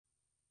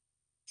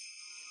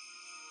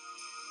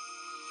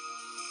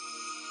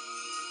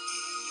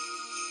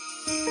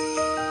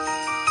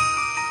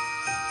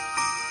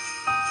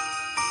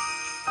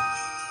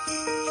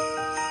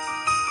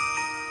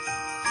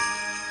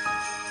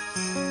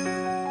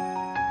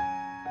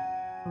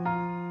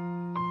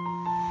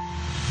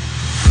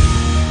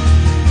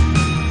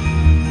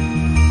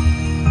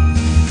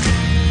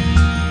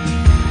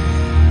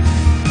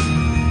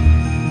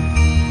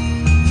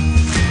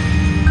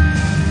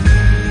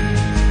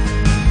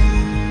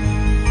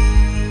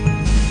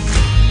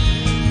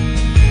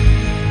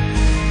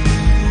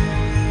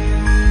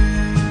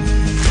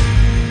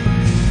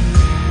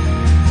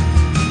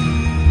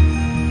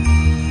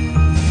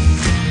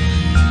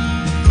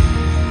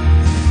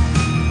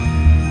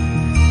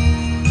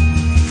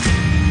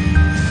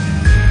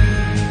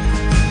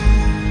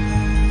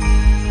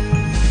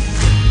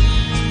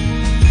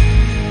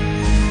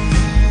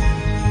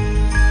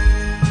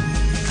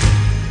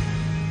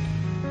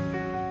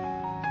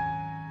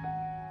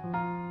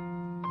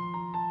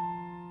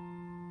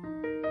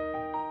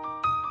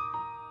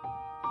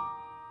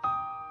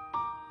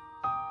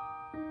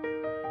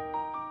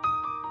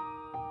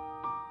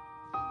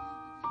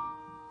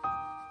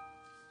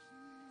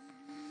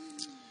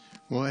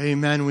Well,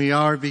 amen. We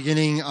are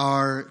beginning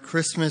our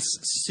Christmas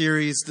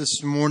series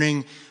this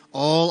morning,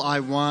 All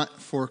I Want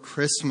for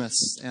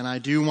Christmas. And I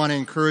do want to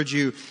encourage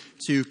you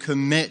to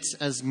commit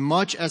as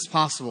much as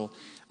possible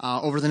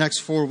over the next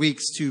 4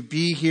 weeks to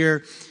be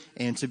here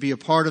and to be a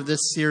part of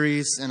this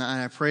series. And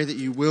I pray that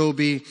you will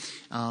be,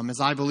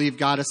 as I believe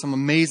God has some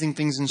amazing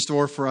things in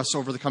store for us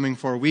over the coming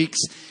 4 weeks.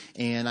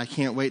 And I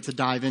can't wait to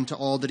dive into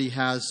all that He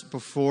has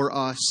before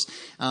us.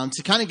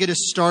 To kind of get us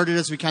started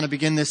as we kind of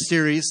begin this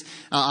series,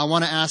 I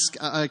want to ask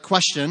a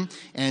question,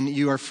 and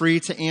you are free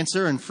to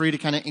answer and free to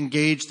kind of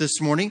engage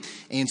this morning.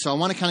 And so I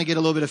want to kind of get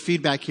a little bit of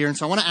feedback here. And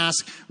so I want to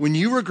ask, when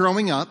you were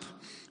growing up,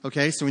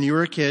 okay, so when you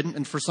were a kid,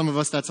 and for some of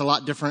us that's a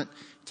lot different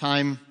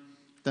time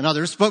than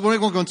others, but we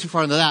won't go too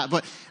far into that.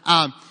 But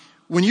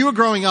when you were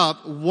growing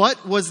up,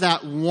 what was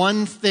that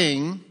one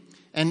thing?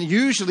 And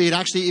usually it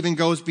actually even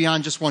goes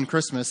beyond just one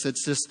Christmas.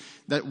 It's just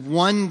that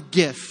one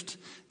gift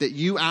that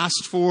you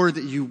asked for,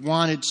 that you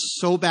wanted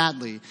so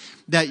badly,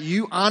 that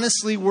you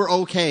honestly were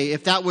okay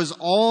if that was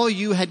all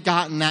you had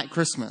gotten that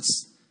Christmas.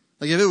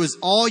 Like if it was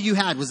all you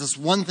had was this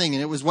one thing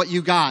and it was what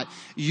you got,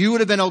 you would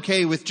have been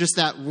okay with just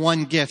that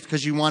one gift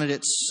because you wanted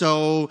it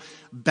so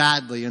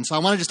badly. And so I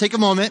want to just take a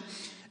moment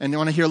and I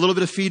want to hear a little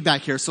bit of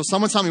feedback here. So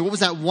someone tell me, what was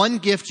that one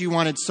gift you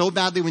wanted so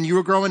badly when you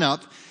were growing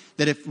up,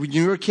 that if when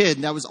you were a kid,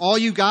 that was all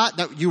you got,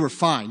 that you were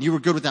fine. You were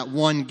good with that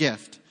one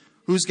gift.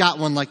 Who's got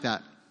one like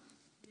that?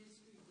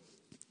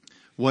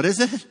 What is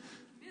it?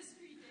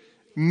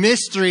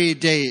 Mystery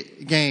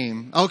date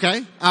game.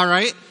 Okay. All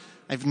right.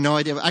 I have no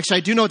idea. Actually, I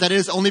do know what that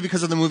is only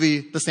because of the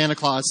movie The Santa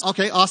Claus.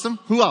 Okay. Awesome.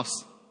 Who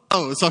else?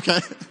 Oh, it's okay.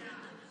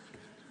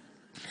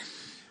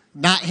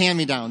 Not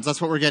hand-me-downs.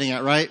 That's what we're getting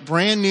at, right?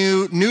 Brand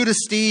new to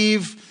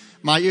Steve.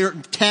 My ear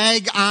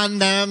tag on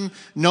them,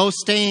 no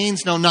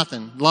stains, no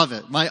nothing. Love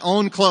it. My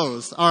own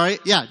clothes. All right.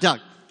 Yeah, Doug.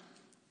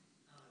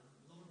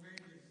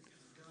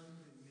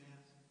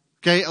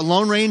 Okay, a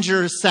Lone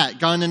Ranger set,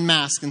 gun and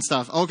mask and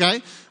stuff.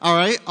 Okay. All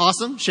right.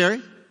 Awesome.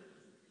 Sherry?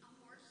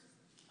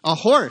 A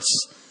horse.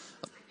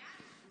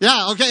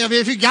 Yeah, okay. I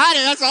mean, if you got it,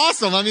 that's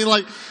awesome. I mean,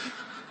 like,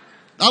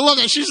 I love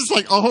that. She's just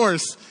like, a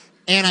horse.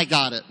 And I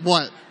got it.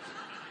 What?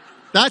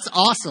 That's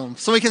awesome.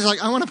 So we can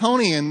like, I want a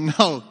pony. And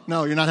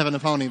no, you're not having a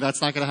pony.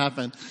 That's not going to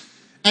happen.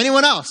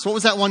 Anyone else? What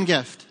was that one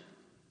gift?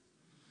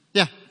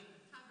 Yeah.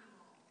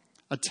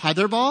 A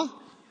tetherball?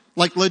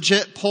 Like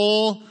legit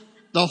pull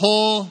the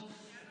whole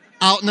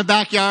out in the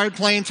backyard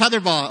playing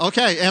tetherball.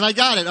 Okay. And I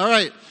got it. All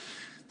right.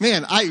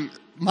 Man,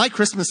 my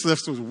Christmas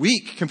list was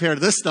weak compared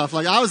to this stuff.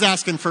 Like I was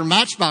asking for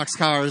Matchbox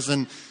cars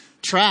and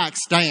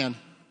tracks. Diane.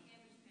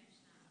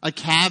 A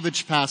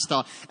Cabbage Patch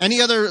doll. Any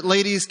other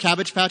ladies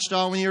Cabbage Patch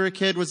doll when you were a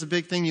kid was a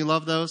big thing? You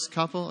love those?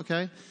 Couple?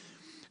 Okay.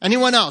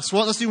 Anyone else?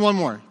 Well, let's do one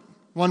more.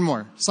 One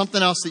more.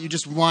 Something else that you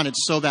just wanted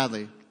so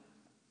badly.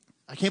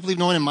 I can't believe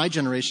no one in my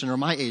generation or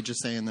my age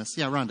is saying this.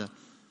 Yeah, Rhonda.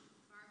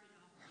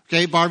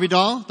 Okay, Barbie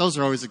doll. Those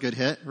are always a good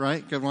hit,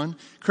 right? Good one.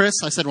 Chris,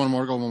 I said one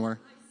more. Go one more.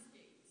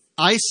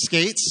 Ice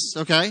skates.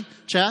 Okay.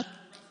 Chad?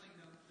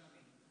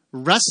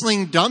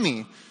 Wrestling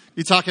dummy.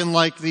 You talking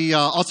like the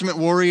Ultimate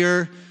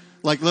Warrior,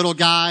 like little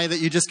guy that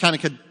you just kind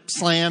of could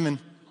slam and...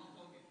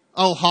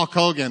 Oh, Hulk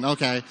Hogan.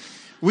 Okay.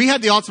 We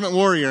had the Ultimate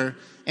Warrior,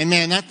 and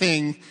man, that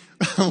thing,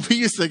 we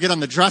used to get on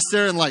the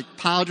dresser and like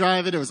pile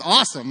drive it. It was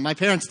awesome. My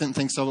parents didn't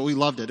think so, but we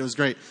loved it. It was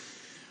great.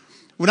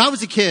 When I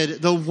was a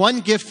kid, the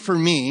one gift for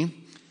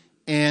me,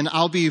 and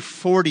I'll be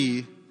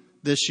 40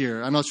 this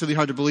year. I know it's really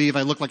hard to believe.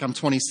 I look like I'm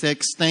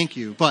 26. Thank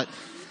you. But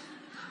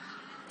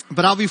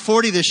I'll be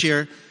 40 this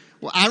year.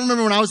 Well, I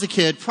remember when I was a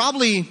kid,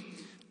 probably,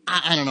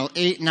 I don't know,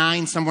 8,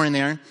 9, somewhere in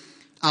there.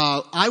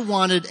 I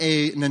wanted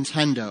a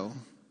Nintendo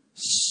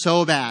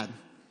so bad.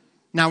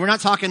 Now, we're not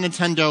talking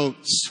Nintendo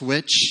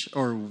Switch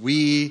or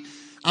Wii.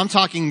 I'm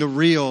talking the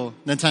real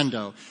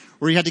Nintendo,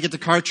 where you had to get the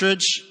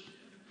cartridge.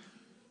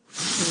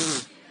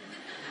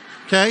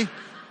 Okay?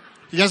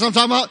 You guys know what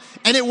I'm talking about?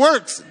 And it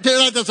works.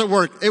 That doesn't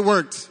work. It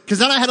worked. Because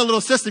then I had a little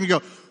system. You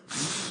go,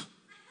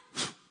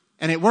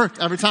 and it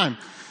worked every time.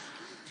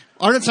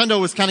 Our Nintendo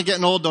was kind of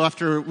getting old, though,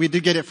 after we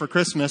did get it for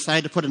Christmas. I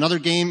had to put another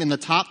game in the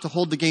top to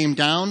hold the game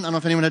down. I don't know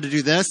if anyone had to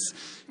do this,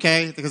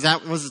 okay, because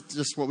that was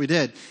just what we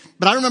did.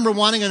 But I remember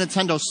wanting a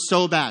Nintendo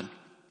so bad.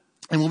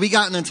 And when we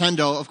got a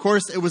Nintendo, of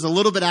course, it was a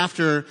little bit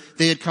after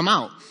they had come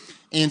out.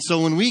 And so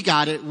when we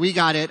got it,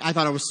 I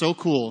thought it was so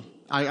cool.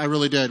 I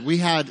really did. We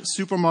had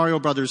Super Mario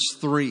Brothers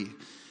 3.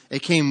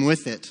 It came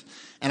with it.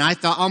 And I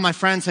thought all my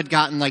friends had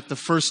gotten like the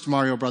first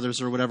Mario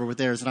Brothers or whatever with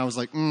theirs. And I was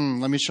like,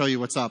 let me show you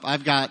what's up.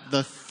 I've got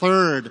the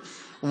third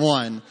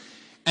one.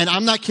 And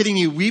I'm not kidding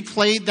you. We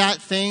played that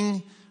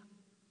thing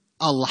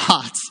a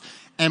lot.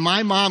 And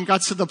my mom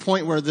got to the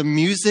point where the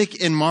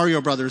music in Mario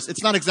Brothers,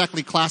 it's not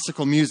exactly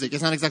classical music.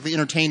 It's not exactly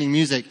entertaining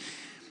music.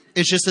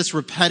 It's just this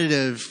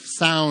repetitive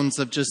sounds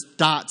of just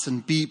dots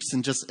and beeps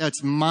and just,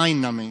 it's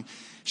mind numbing.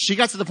 She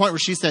got to the point where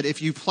she said, if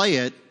you play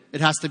it, it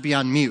has to be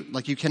on mute.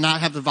 Like you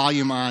cannot have the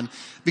volume on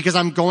because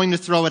I'm going to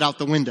throw it out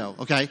the window.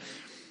 Okay.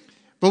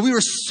 But we were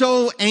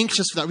so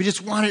anxious for that. We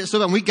just wanted it so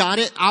bad. When we got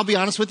it, I'll be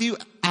honest with you,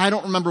 I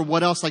don't remember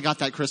what else I got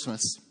that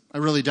Christmas. I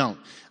really don't.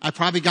 I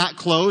probably got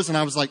clothes and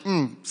I was like,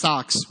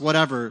 socks,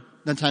 whatever,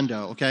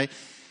 Nintendo, okay?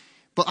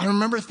 But I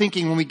remember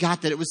thinking when we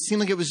got that, seemed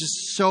like it was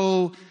just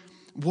so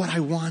what I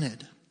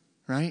wanted,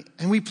 right?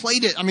 And we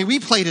played it. I mean, we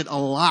played it a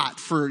lot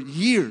for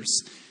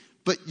years.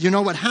 But you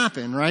know what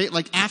happened, right?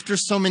 Like after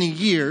so many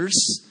years,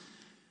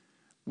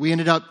 we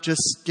ended up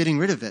just getting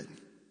rid of it.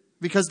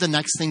 Because the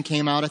next thing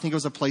came out, I think it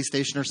was a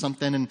PlayStation or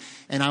something,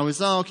 and I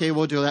was, okay,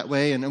 we'll do it that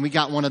way. And we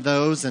got one of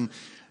those. And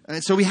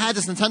so we had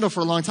this Nintendo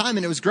for a long time,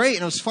 and it was great,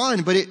 and it was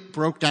fun, but it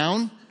broke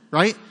down,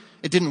 right?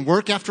 It didn't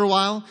work after a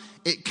while.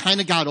 It kind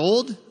of got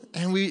old,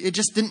 and it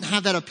just didn't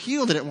have that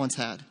appeal that it once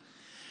had.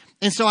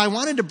 And so I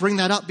wanted to bring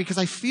that up because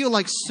I feel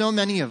like so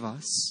many of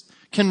us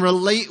can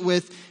relate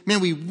with, man,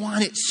 we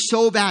want it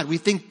so bad. We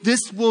think this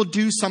will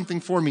do something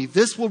for me.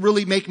 This will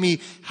really make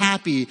me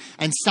happy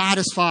and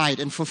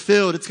satisfied and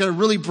fulfilled. It's going to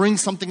really bring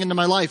something into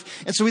my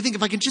life. And so we think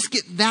if I can just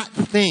get that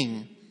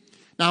thing.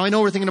 Now, I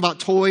know we're thinking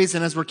about toys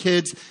and as we're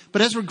kids,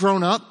 but as we're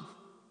grown up,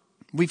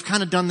 we've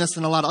kind of done this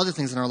in a lot of other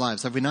things in our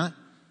lives, have we not?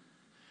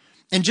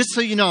 And just so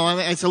you know, I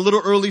mean, it's a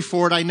little early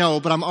for it, I know,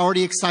 but I'm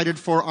already excited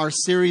for our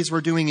series we're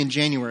doing in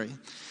January.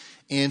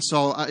 And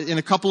so in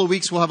a couple of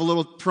weeks, we'll have a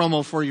little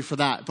promo for you for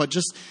that. But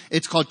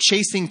it's called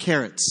Chasing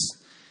Carrots.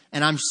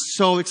 And I'm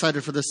so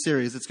excited for this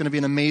series. It's going to be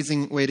an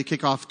amazing way to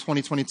kick off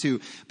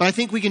 2022. But I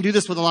think we can do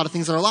this with a lot of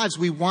things in our lives.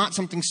 We want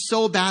something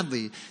so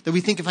badly that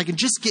we think if I can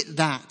just get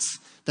that,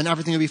 then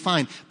everything will be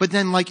fine. But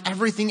then like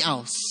everything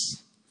else,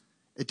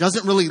 it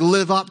doesn't really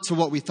live up to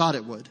what we thought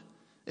it would.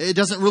 It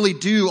doesn't really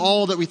do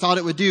all that we thought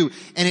it would do.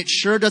 And it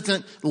sure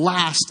doesn't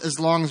last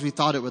as long as we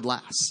thought it would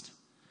last.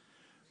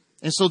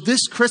 And so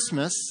this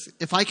Christmas,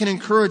 if I can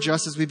encourage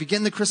us as we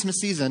begin the Christmas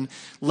season,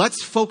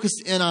 let's focus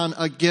in on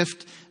a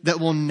gift that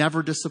will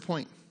never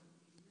disappoint.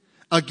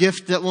 A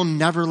gift that will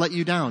never let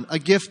you down. A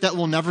gift that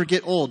will never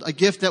get old. A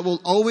gift that will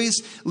always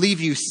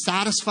leave you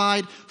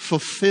satisfied,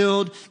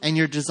 fulfilled, and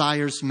your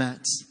desires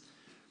met.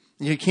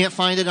 You can't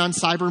find it on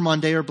Cyber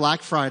Monday or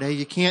Black Friday.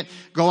 You can't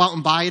go out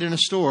and buy it in a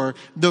store.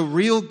 The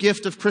real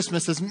gift of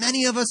Christmas, as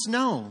many of us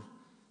know,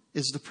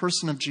 is the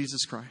person of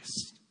Jesus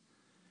Christ.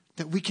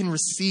 That we can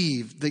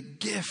receive the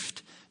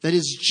gift that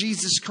is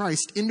Jesus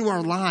Christ into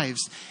our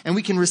lives. And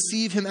we can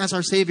receive him as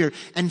our Savior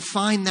and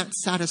find that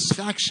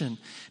satisfaction.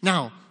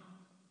 Now,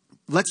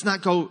 I'm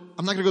not going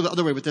to go the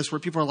other way with this where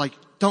people are like,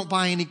 don't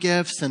buy any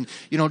gifts and,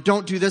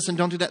 don't do this and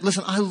don't do that.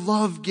 Listen, I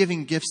love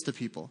giving gifts to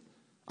people.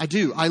 I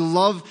do. I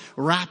love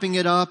wrapping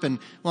it up and,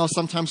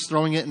 sometimes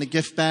throwing it in a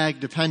gift bag,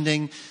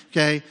 depending.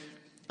 Okay.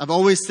 I've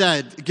always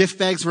said gift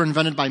bags were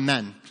invented by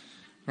men,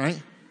 right?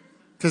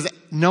 Because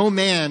no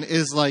man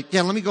is like,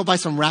 let me go buy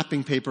some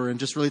wrapping paper and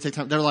just really take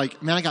time. They're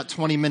like, man, I got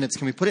 20 minutes.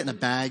 Can we put it in a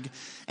bag?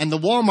 And the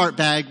Walmart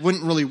bag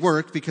wouldn't really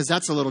work because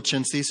that's a little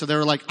chintzy. So they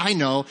were like, I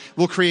know,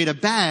 we'll create a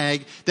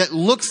bag that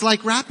looks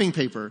like wrapping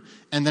paper.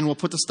 And then we'll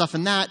put the stuff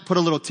in that, put a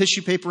little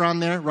tissue paper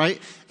on there,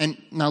 right?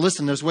 And now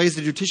listen, there's ways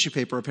to do tissue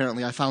paper,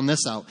 apparently. I found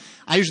this out.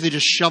 I usually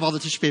just shove all the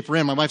tissue paper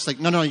in. My wife's like,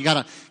 no, you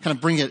got to kind of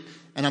bring it.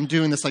 And I'm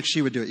doing this like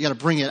she would do it. You got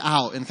to bring it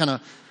out and kind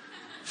of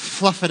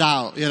fluff it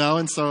out,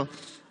 And so...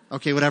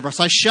 okay, whatever.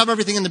 So I shove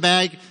everything in the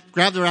bag,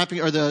 grab the wrapping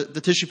or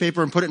the tissue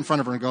paper and put it in front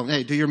of her and go,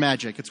 hey, do your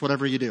magic. It's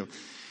whatever you do.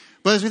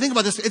 But as we think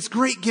about this, it's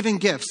great giving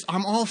gifts.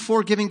 I'm all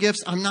for giving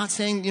gifts. I'm not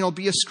saying,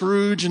 be a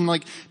Scrooge and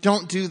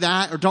don't do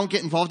that or don't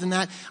get involved in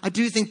that. I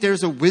do think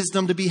there's a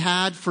wisdom to be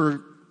had for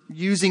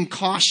using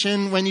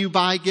caution when you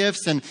buy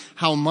gifts and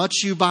how much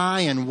you buy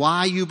and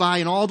why you buy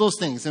and all those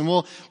things. And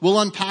we'll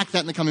unpack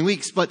that in the coming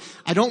weeks. But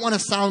I don't want to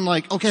sound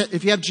like, okay,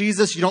 if you have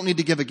Jesus, you don't need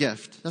to give a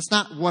gift. That's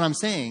not what I'm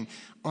saying.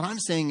 What I'm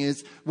saying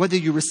is whether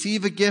you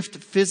receive a gift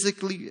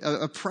physically,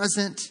 a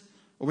present,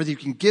 or whether you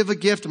can give a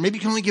gift, or maybe you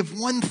can only give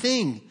one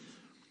thing.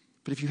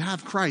 But if you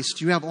have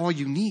Christ, you have all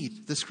you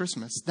need this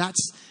Christmas.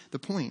 That's the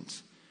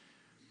point.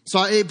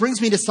 So it brings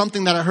me to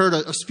something that I heard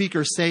a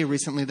speaker say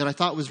recently that I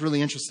thought was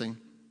really interesting.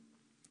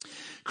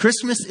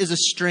 Christmas is a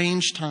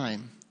strange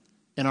time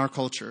in our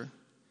culture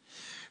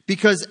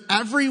because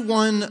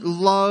everyone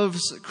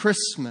loves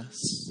Christmas.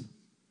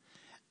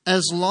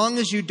 As long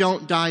as you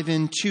don't dive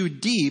in too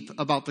deep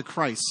about the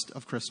Christ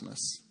of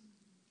Christmas.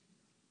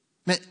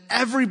 Man,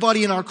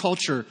 everybody in our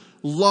culture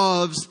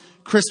loves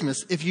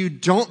Christmas. If you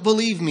don't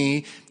believe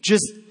me,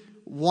 just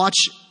watch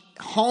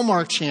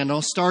Hallmark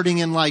Channel starting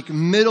in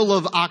middle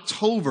of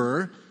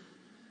October.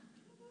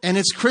 And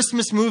it's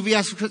Christmas movie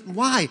after Christmas.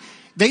 Why?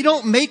 They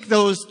don't make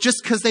those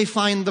just because they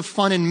find the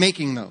fun in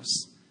making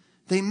those.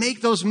 They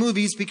make those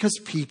movies because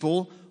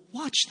people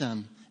watch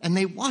them. And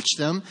they watch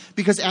them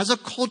because as a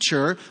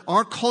culture,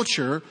 our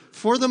culture,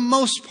 for the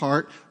most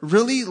part,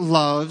 really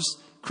loves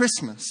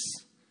Christmas.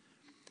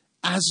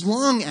 As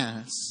long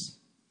as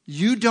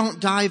you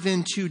don't dive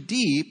in too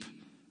deep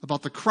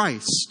about the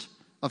Christ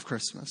of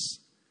Christmas.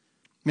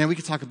 Man, we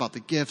could talk about the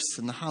gifts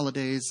and the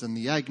holidays and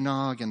the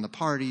eggnog and the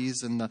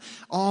parties and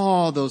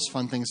all those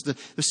fun things. The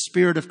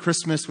spirit of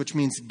Christmas, which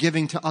means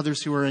giving to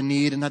others who are in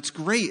need. And that's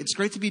great. It's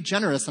great to be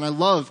generous. And I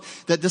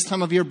love that this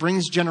time of year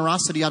brings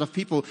generosity out of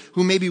people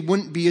who maybe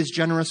wouldn't be as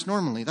generous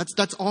normally.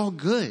 That's all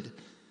good.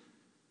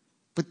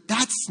 But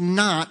that's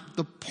not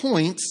the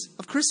point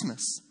of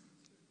Christmas.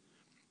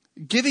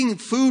 Giving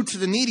food to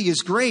the needy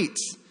is great.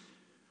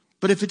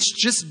 But if it's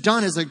just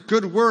done as a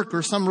good work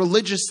or some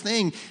religious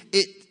thing,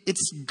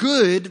 it's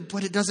good,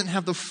 but it doesn't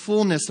have the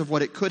fullness of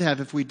what it could have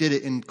if we did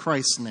it in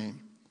Christ's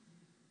name.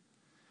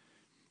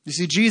 You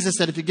see, Jesus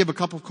said, if you give a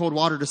cup of cold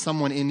water to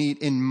someone in need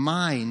in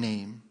my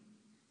name.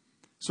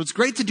 So it's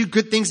great to do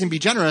good things and be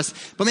generous,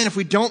 but man, if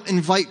we don't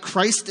invite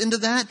Christ into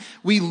that,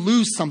 we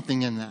lose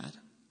something in that.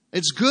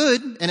 It's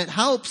good and it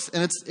helps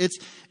and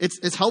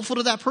it's helpful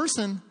to that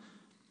person.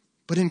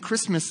 But in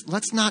Christmas,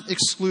 let's not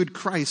exclude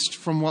Christ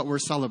from what we're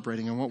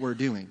celebrating and what we're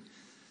doing.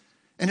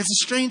 And it's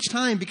a strange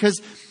time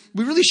because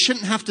we really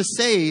shouldn't have to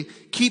say,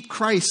 keep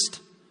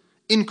Christ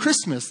in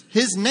Christmas.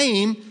 His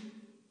name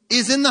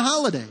is in the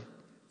holiday. And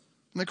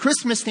the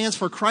Christmas stands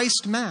for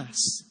Christ Mass.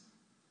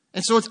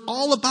 And so it's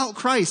all about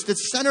Christ.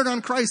 It's centered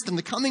on Christ and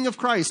the coming of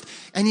Christ.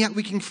 And yet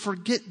we can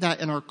forget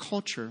that in our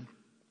culture.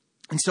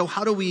 And so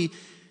how do we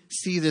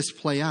see this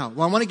play out?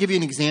 Well, I want to give you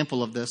an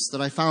example of this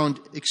that I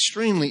found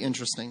extremely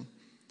interesting.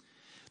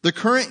 The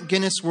current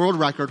Guinness World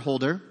Record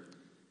holder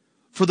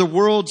for the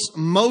world's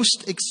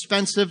most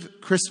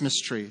expensive Christmas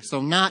tree.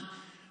 So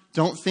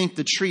don't think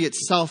the tree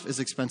itself is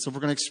expensive.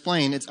 We're going to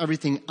explain it's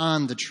everything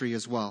on the tree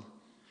as well.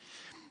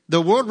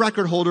 The world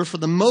record holder for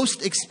the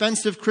most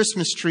expensive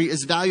Christmas tree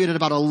is valued at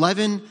about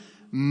 $11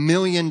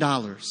 million.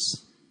 Now,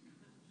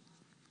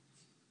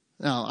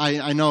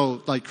 I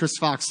know like Chris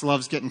Fox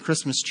loves getting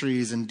Christmas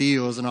trees and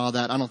deals and all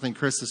that. I don't think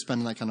Chris is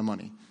spending that kind of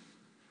money.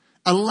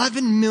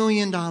 $11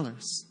 million.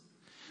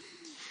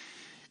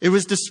 It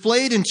was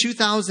displayed in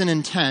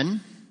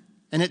 2010,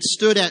 and it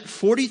stood at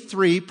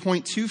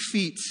 43.2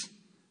 feet,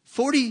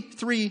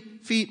 43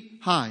 feet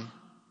high,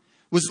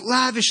 was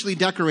lavishly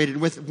decorated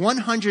with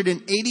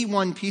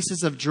 181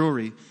 pieces of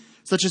jewelry,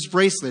 such as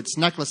bracelets,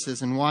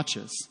 necklaces, and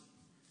watches.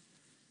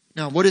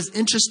 Now, what is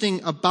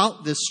interesting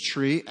about this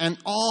tree and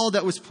all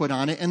that was put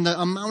on it and the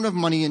amount of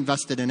money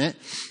invested in it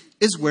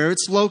is where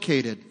it's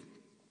located.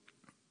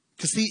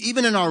 Because see,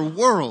 even in our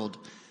world,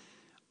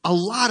 a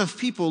lot of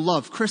people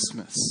love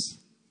Christmas.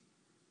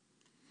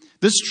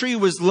 This tree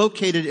was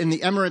located in the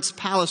Emirates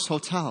Palace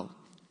Hotel.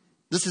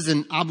 This is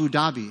in Abu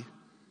Dhabi.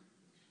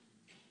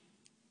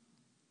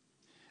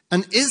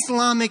 An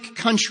Islamic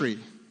country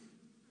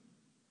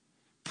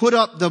put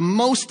up the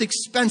most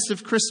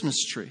expensive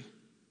Christmas tree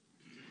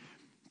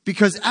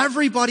because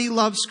everybody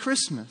loves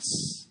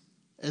Christmas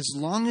as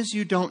long as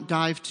you don't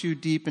dive too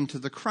deep into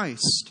the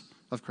Christ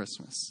of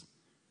Christmas.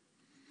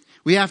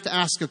 We have to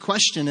ask a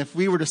question if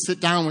we were to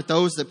sit down with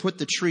those that put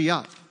the tree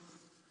up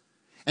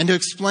and to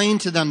explain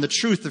to them the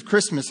truth of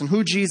Christmas and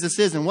who Jesus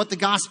is and what the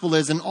gospel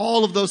is and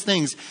all of those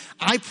things.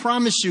 I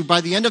promise you,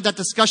 by the end of that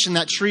discussion,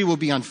 that tree will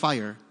be on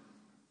fire.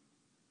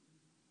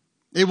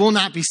 It will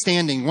not be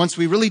standing once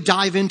we really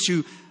dive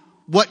into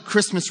what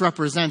Christmas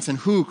represents and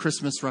who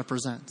Christmas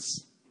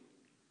represents.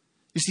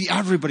 You see,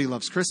 everybody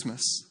loves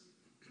Christmas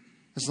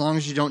as long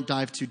as you don't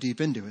dive too deep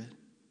into it.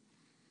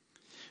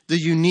 The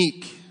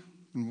unique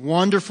and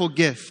wonderful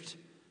gift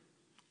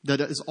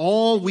that is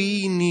all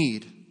we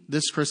need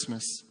this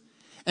Christmas,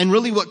 and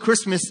really what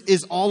Christmas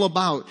is all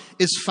about,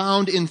 is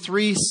found in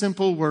three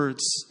simple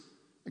words: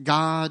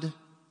 God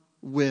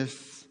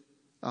with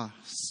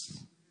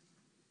us.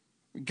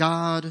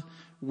 God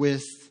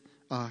with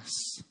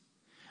us.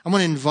 I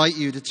want to invite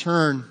you to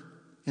turn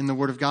in the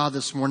Word of God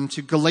this morning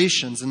to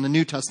Galatians in the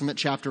New Testament,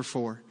 chapter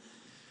 4.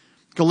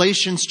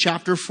 Galatians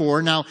chapter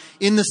 4. Now,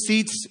 in the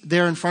seats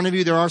there in front of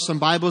you, there are some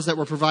Bibles that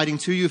we're providing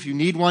to you. If you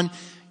need one,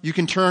 you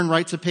can turn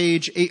right to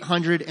page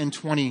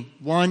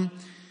 821.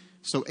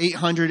 So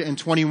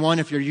 821,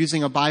 if you're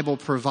using a Bible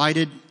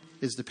provided,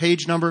 is the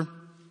page number.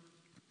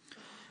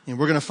 And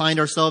we're going to find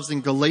ourselves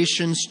in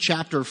Galatians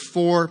chapter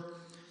 4,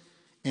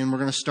 and we're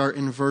going to start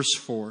in verse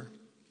 4.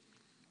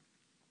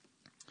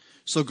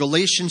 So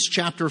Galatians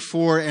chapter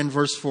 4 and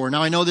verse 4.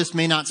 Now I know this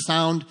may not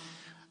sound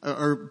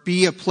or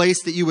be a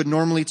place that you would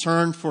normally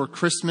turn for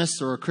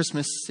Christmas or a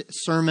Christmas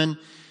sermon.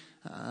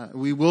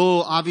 We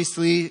will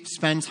obviously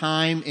spend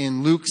time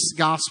in Luke's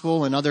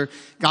gospel and other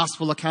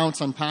gospel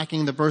accounts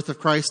unpacking the birth of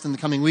Christ in the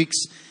coming weeks.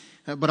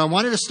 But I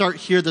wanted to start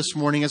here this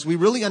morning as we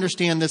really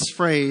understand this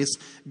phrase,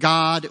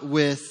 God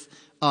with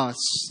us.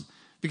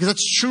 Because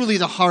that's truly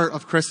the heart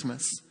of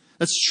Christmas.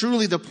 That's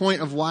truly the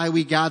point of why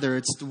we gather.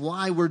 It's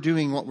why we're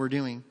doing what we're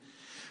doing.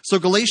 So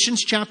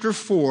Galatians chapter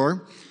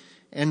 4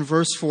 and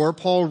verse 4,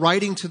 Paul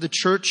writing to the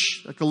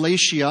church at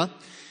Galatia,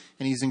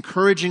 and he's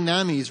encouraging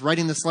them. He's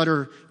writing this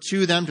letter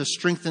to them to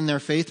strengthen their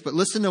faith. But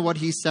listen to what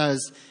he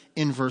says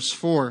in verse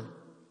 4.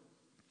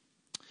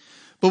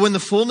 But when the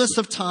fullness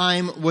of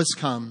time was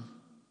come,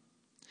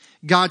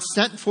 God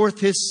sent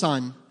forth his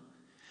Son,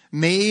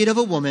 made of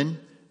a woman,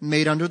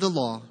 made under the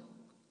law,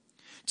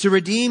 to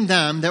redeem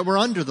them that were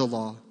under the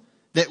law,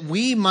 that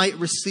we might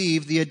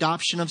receive the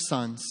adoption of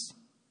sons.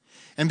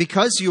 And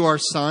because you are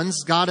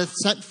sons, God hath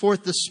sent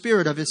forth the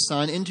Spirit of his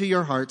Son into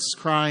your hearts,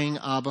 crying,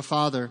 Abba,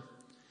 Father.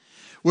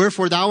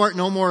 Wherefore thou art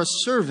no more a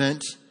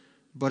servant,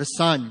 but a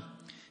son.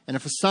 And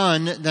if a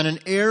son, then an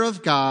heir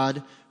of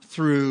God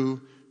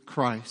through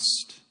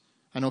Christ.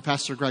 I know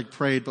Pastor Greg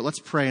prayed, but let's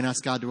pray and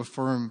ask God to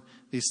affirm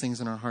these things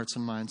in our hearts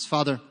and minds.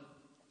 Father,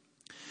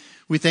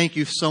 we thank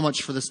you so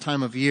much for this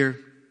time of year.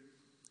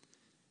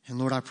 And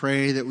Lord, I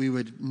pray that we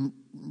would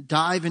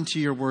dive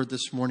into your word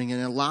this morning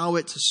and allow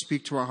it to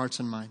speak to our hearts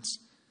and minds.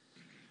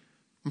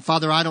 And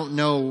Father, I don't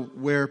know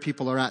where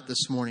people are at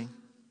this morning.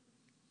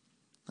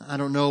 I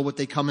don't know what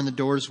they come in the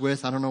doors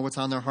with. I don't know what's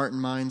on their heart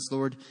and minds,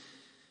 Lord.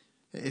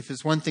 If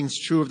it's one thing's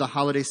true of the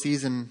holiday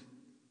season,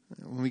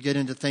 when we get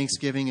into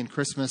Thanksgiving and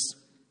Christmas,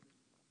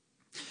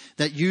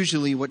 that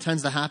usually what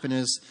tends to happen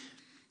is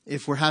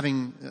if we're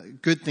having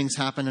good things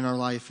happen in our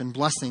life and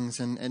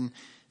blessings and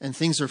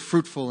things are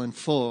fruitful and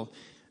full,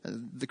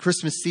 the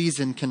Christmas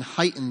season can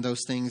heighten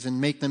those things and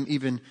make them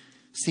even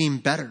seem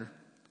better.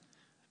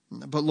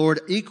 But Lord,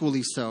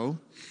 equally so,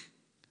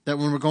 that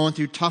when we're going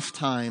through tough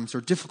times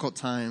or difficult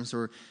times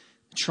or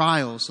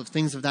trials of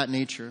things of that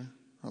nature,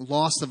 a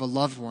loss of a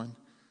loved one,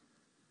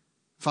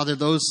 Father,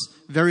 those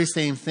very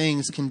same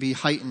things can be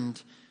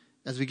heightened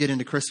as we get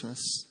into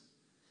Christmas.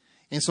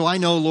 And so I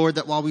know, Lord,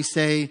 that while we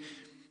say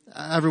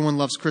everyone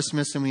loves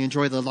Christmas and we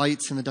enjoy the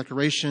lights and the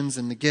decorations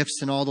and the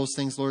gifts and all those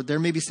things, Lord, there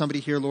may be somebody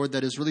here, Lord,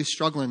 that is really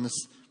struggling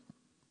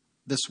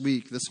this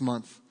week, this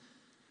month.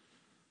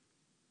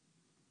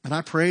 And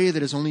I pray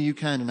that as only you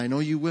can, and I know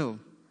you will,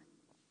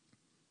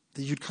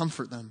 that you'd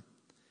comfort them.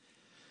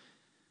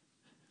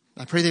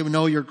 I pray they would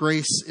know your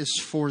grace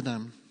is for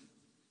them.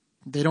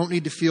 They don't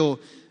need to feel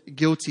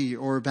guilty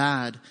or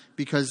bad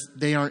because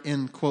they aren't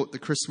in, quote, the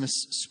Christmas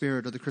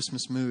spirit or the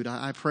Christmas mood.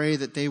 I pray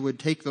that they would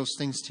take those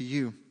things to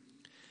you,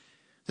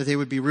 that they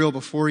would be real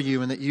before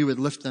you, and that you would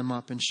lift them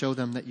up and show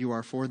them that you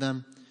are for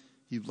them.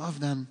 You love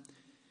them.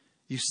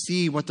 You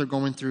see what they're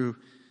going through.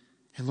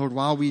 And Lord,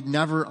 while we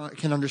never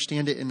can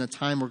understand it in the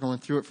time we're going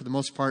through it, for the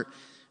most part,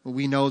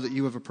 we know that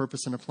you have a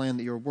purpose and a plan,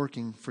 that you're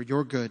working for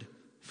your good,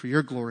 for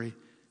your glory,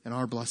 and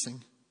our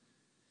blessing.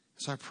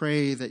 So I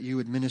pray that you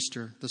would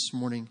minister this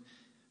morning.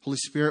 Holy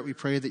Spirit, we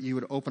pray that you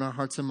would open our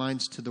hearts and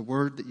minds to the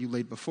word that you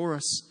laid before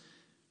us,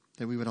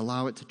 that we would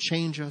allow it to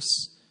change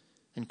us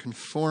and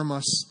conform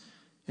us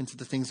into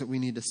the things that we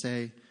need to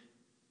say,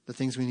 the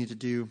things we need to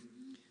do,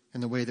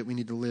 and the way that we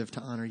need to live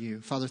to honor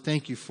you. Father,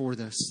 thank you for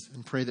this,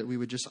 and pray that we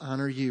would just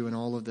honor you in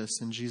all of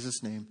this. In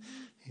Jesus' name,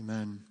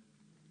 amen.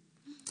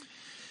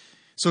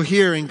 So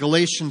here in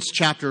Galatians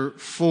chapter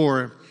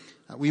 4,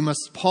 we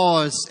must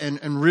pause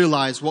and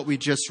realize what we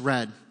just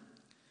read.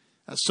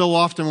 So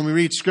often when we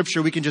read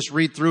Scripture, we can just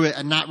read through it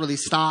and not really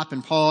stop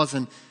and pause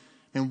and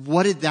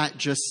what did that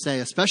just say?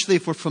 Especially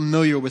if we're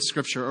familiar with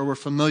Scripture or we're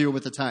familiar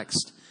with the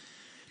text.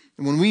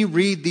 And when we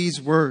read these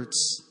words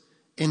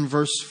in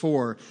verse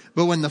 4,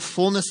 but when the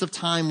fullness of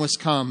time was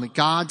come,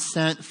 God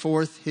sent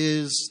forth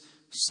his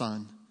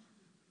Son.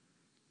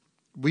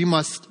 We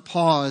must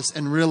pause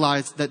and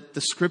realize that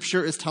the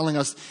Scripture is telling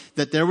us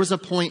that there was a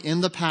point in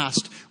the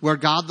past where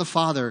God the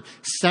Father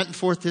sent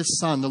forth his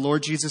Son, the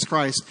Lord Jesus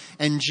Christ,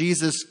 and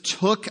Jesus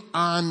took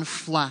on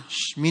flesh,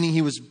 meaning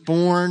he was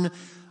born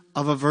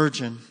of a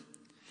virgin.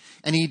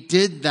 And he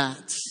did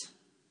that.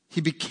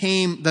 He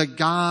became the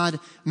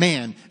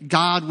God-man,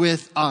 God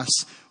with us,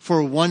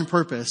 for one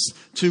purpose,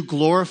 to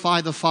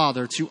glorify the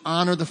Father, to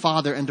honor the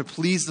Father, and to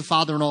please the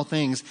Father in all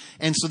things,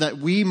 and so that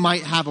we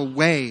might have a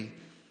way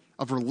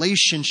of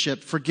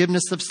relationship,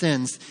 forgiveness of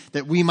sins,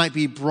 that we might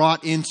be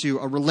brought into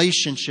a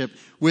relationship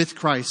with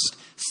Christ,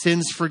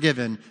 sins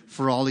forgiven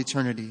for all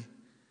eternity.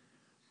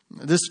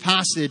 This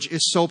passage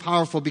is so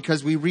powerful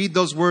because we read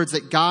those words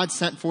that God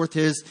sent forth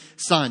his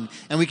Son,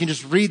 and we can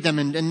just read them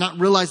and not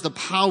realize the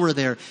power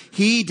there.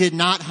 He did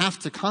not have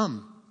to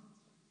come,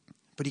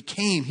 but he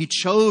came. He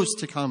chose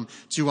to come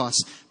to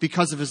us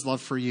because of his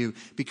love for you,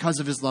 because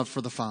of his love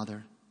for the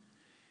Father.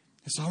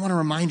 So I want to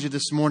remind you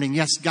this morning,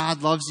 yes,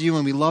 God loves you,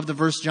 and we love the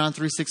verse John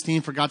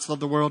 3:16, for God so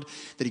loved the world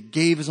that he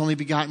gave his only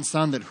begotten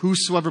Son, that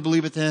whosoever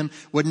believeth him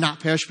would not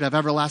perish but have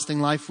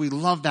everlasting life. We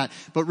love that.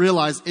 But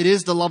realize it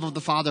is the love of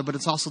the Father, but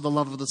it's also the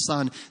love of the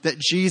Son, that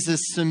Jesus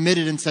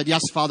submitted and said,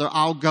 yes, Father,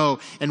 I'll go.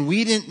 And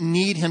we didn't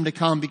need him to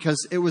come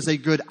because it was a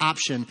good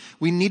option.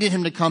 We needed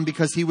him to come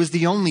because he was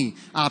the only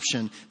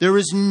option. There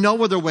is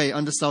no other way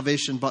unto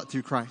salvation but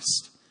through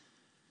Christ,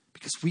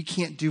 because we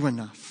can't do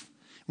enough.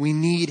 We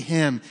need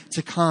him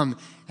to come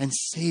and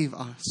save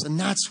us. And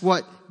that's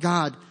what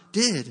God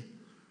did.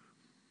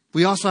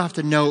 We also have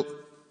to note,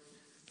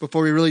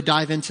 before we really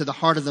dive into the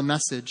heart of the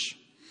message,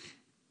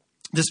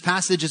 this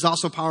passage is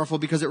also powerful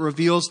because it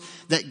reveals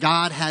that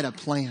God had a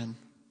plan.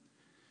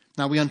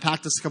 Now, we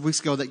unpacked this a couple weeks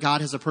ago, that God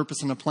has a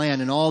purpose and a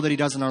plan in all that he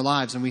does in our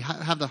lives. And we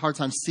have the hard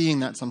time seeing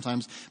that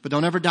sometimes. But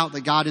don't ever doubt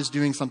that God is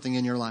doing something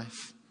in your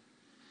life.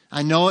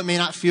 I know it may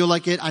not feel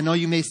like it. I know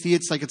you may see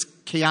it's like it's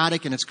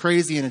chaotic and it's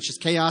crazy and it's just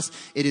chaos.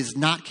 It is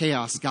not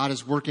chaos. God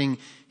is working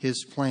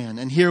his plan.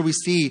 And here we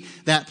see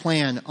that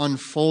plan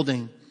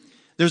unfolding.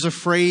 There's a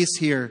phrase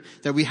here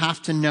that we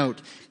have to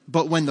note.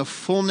 But when the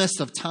fullness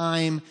of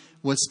time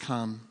was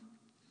come.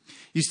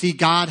 You see,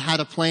 God had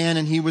a plan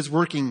and he was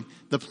working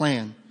the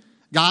plan.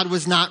 God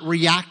was not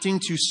reacting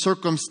to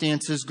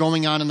circumstances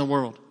going on in the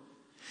world.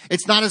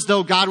 It's not as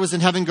though God was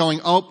in heaven going,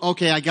 oh,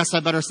 okay, I guess I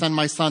better send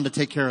my son to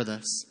take care of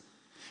this.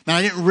 And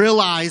I didn't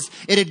realize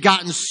it had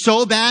gotten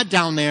so bad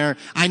down there,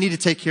 I need to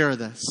take care of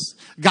this.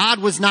 God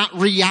was not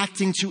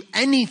reacting to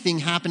anything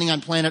happening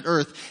on planet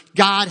Earth.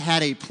 God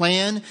had a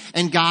plan,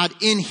 and God,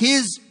 in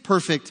his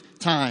perfect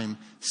time,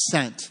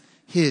 sent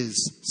his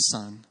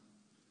son.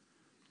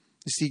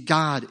 You see,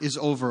 God is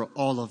over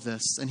all of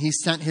this, and he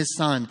sent his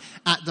son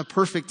at the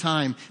perfect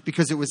time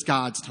because it was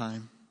God's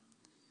time.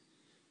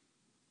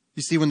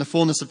 You see, when the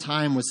fullness of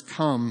time was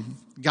come,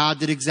 God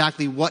did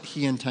exactly what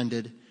he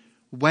intended,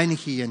 when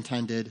he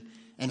intended,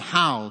 and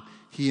how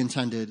he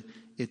intended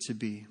it to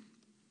be.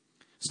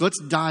 So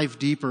let's dive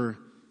deeper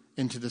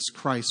into this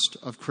Christ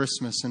of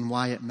Christmas and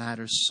why it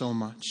matters so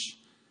much.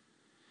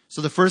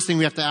 So the first thing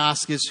we have to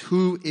ask is,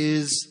 who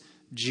is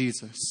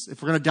Jesus?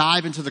 If we're going to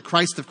dive into the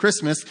Christ of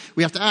Christmas,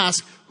 we have to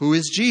ask, who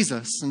is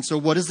Jesus? And so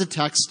what does the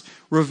text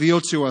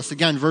reveal to us?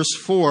 Again, verse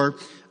 4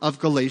 of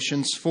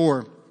Galatians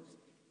 4.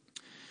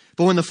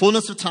 But when the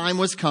fullness of time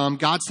was come,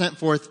 God sent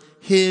forth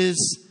his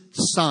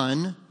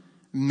son,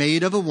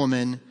 made of a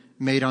woman,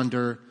 made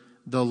under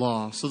the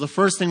law. So the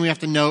first thing we have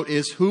to note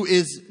is, who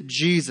is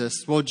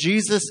Jesus? Well,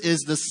 Jesus is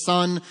the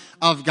Son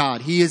of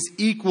God. He is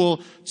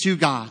equal to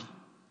God.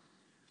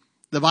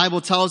 The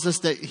Bible tells us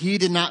that he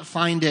did not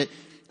find it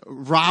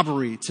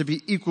robbery to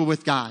be equal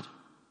with God.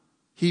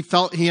 He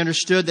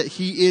understood that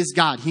he is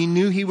God. He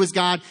knew he was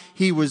God.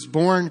 He was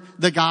born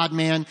the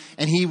God-man,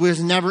 and he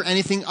was never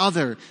anything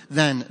other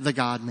than the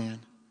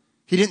God-man.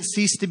 He didn't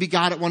cease to be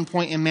God at one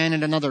point and man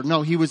at another.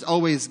 No, he was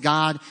always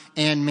God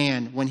and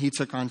man when he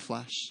took on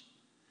flesh.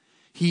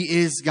 He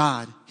is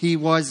God. He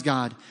was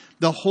God.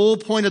 The whole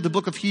point of the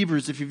book of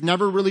Hebrews, if you've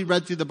never really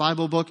read through the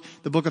Bible book,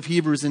 the book of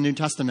Hebrews in the New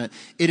Testament,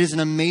 it is an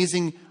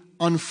amazing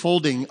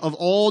unfolding of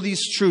all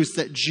these truths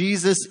that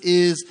Jesus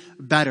is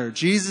better.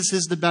 Jesus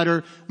is the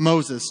better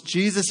Moses.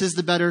 Jesus is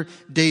the better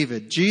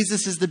David.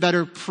 Jesus is the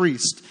better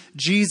priest.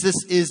 Jesus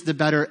is the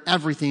better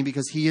everything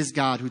because he is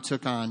God who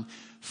took on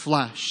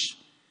flesh.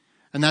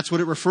 And that's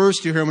what it refers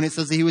to here when it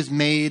says that he was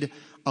made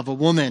of a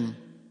woman.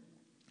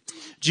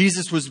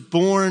 Jesus was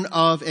born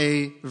of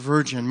a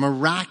virgin,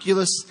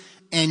 miraculous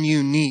and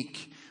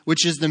unique,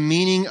 which is the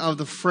meaning of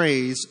the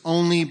phrase,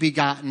 only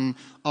begotten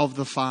of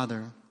the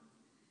Father.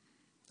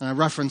 And I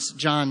reference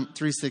John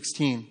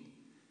 3:16,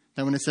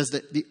 that when it says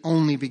that the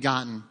only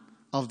begotten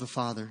of the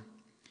Father.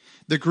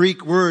 The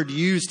Greek word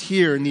used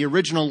here in the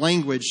original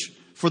language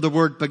for the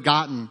word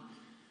begotten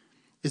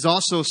is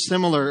also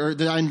similar, or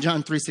in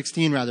John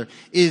 3:16 rather,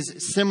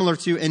 is similar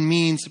to and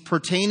means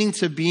pertaining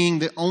to being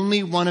the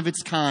only one of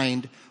its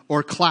kind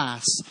or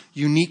class,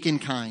 unique in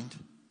kind.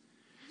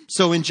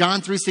 So in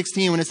John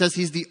 3:16, when it says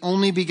he's the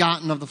only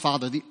begotten of the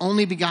Father, the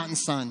only begotten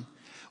Son,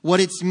 what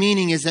it's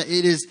meaning is that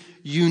it is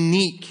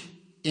unique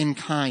in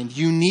kind,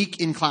 unique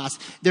in class.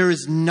 There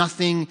is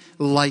nothing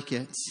like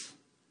it.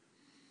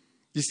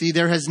 You see,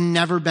 there has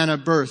never been a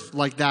birth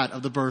like that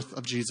of the birth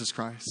of Jesus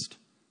Christ.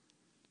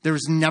 There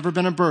has never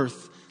been a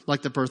birth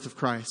like the birth of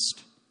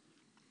Christ.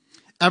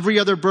 Every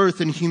other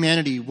birth in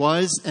humanity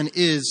was and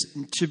is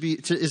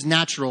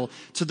natural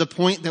to the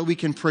point that we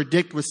can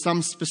predict with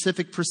some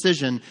specific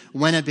precision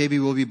when a baby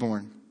will be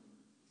born.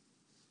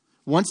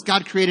 Once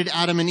God created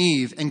Adam and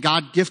Eve, and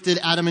God gifted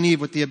Adam and Eve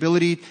with the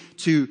ability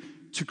to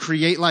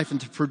create life and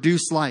to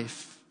produce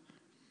life,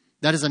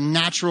 that is a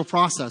natural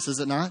process, is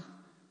it not?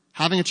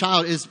 Having a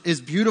child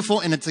is beautiful,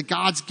 and it's a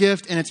God's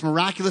gift, and it's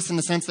miraculous in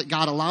the sense that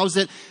God allows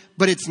it,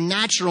 but it's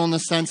natural in the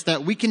sense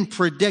that we can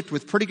predict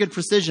with pretty good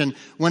precision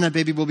when a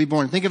baby will be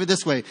born. Think of it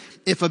this way.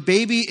 If a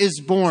baby is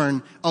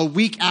born a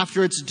week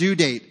after its due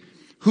date,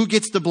 who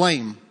gets the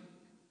blame?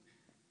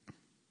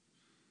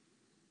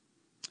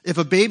 If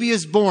a baby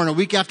is born a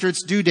week after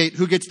its due date,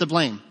 who gets the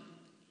blame?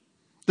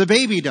 The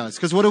baby does.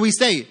 Because what do we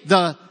say?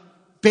 The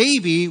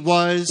baby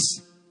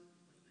was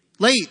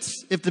late.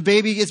 If the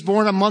baby is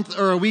born a month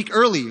or a week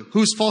early,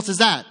 whose fault is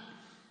that?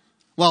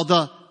 Well,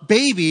 the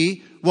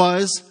baby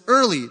was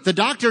early. The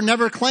doctor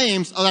never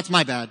claims, oh, that's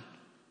my bad.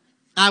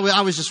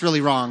 I was just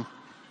really wrong.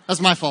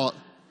 That's my fault.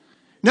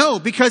 No,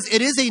 because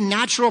it is a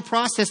natural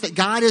process that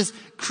God has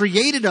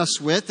created us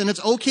with, and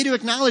it's okay to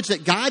acknowledge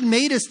that God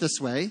made us this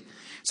way.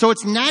 So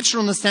it's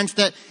natural in the sense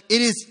that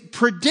it is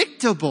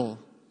predictable.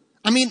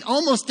 I mean,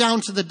 almost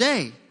down to the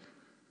day.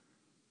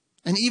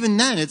 And even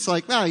then, it's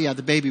like, well, yeah,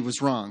 the baby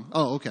was wrong.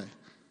 Oh, okay.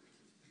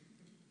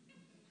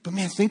 But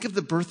man, think of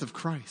the birth of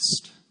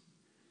Christ.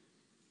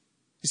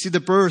 You see, the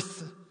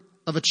birth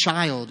of a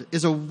child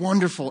is a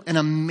wonderful and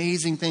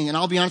amazing thing. And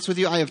I'll be honest with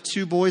you, I have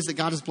 2 boys that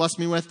God has blessed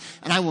me with,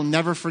 and I will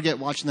never forget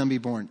watching them be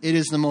born. It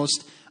is the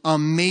most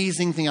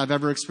amazing thing I've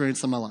ever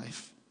experienced in my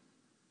life.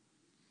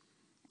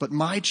 But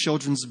my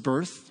children's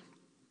birth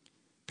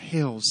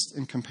pales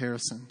in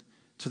comparison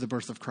to the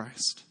birth of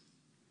Christ.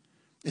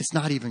 It's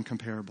not even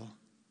comparable.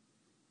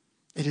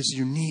 It is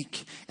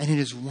unique, and it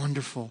is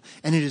wonderful,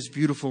 and it is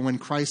beautiful when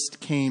Christ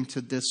came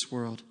to this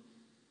world.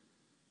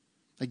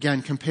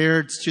 Again,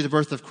 compared to the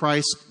birth of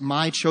Christ,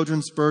 my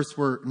children's births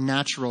were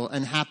natural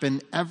and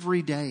happen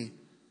every day.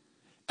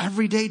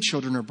 Every day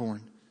children are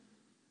born.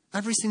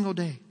 Every single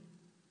day.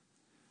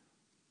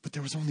 But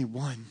there was only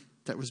one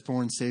that was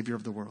born Savior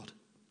of the world.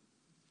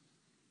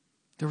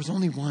 There was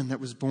only one that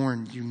was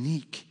born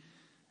unique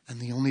and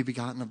the only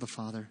begotten of the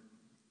Father.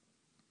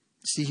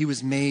 See, he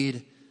was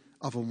made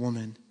of a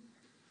woman.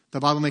 The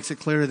Bible makes it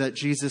clear that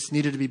Jesus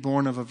needed to be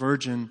born of a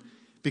virgin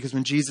because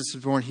when Jesus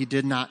was born, he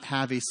did not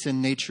have a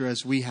sin nature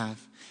as we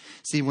have.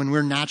 See, when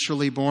we're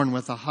naturally born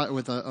with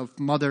a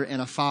mother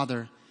and a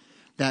father,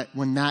 that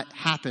when that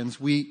happens,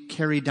 we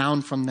carry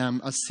down from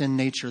them a sin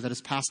nature that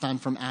is passed on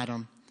from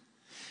Adam.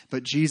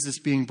 But Jesus,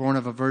 being born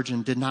of a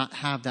virgin, did not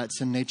have that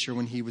sin nature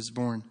when he was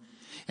born.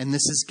 And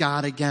this is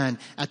God again.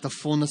 At the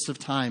fullness of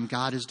time,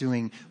 God is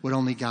doing what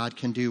only God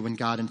can do when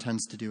God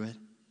intends to do it.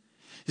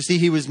 You see,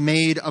 he was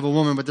made of a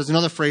woman, but there's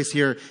another phrase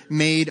here,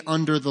 made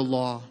under the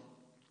law.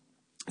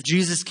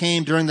 Jesus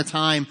came during the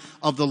time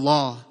of the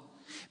law,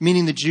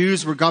 meaning the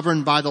Jews were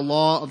governed by the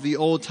law of the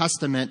Old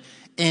Testament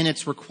and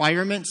its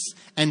requirements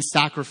and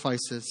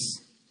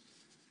sacrifices.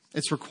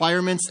 Its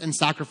requirements and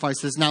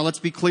sacrifices. Now, let's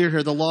be clear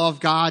here. The law of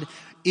God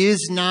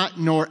is not,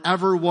 nor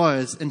ever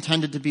was,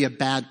 intended to be a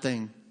bad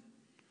thing.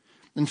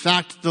 In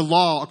fact, the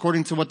law,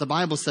 according to what the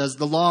Bible says,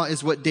 the law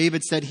is what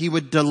David said he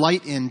would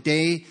delight in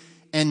day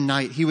and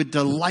night. He would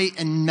delight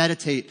and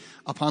meditate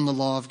upon the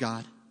law of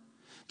God.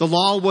 The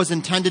law was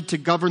intended to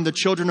govern the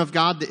children of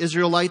God, the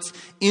Israelites,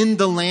 in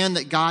the land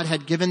that God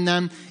had given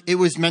them. It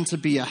was meant to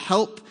be a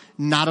help,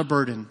 not a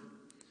burden.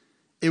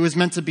 It was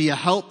meant to be a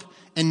help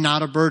and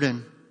not a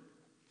burden.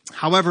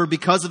 However,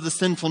 because of the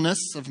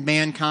sinfulness of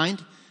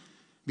mankind,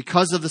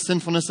 because of the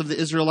sinfulness of the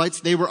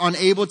Israelites, they were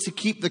unable to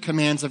keep the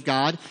commands of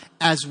God,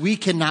 as we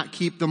cannot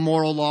keep the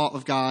moral law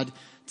of God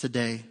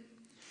today.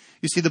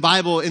 You see, the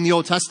Bible in the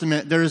Old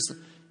Testament, there's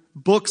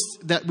books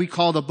that we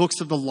call the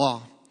books of the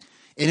law.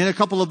 And in a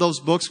couple of those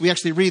books, we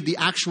actually read the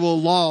actual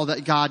law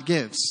that God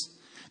gives.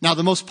 Now,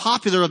 the most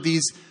popular of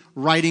these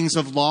writings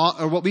of law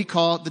are what we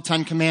call the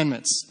Ten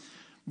Commandments.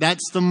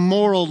 That's the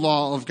moral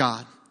law of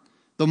God.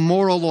 The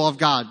moral law of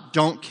God.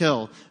 Don't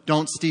kill.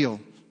 Don't steal.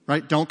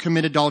 Right? Don't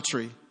commit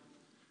adultery.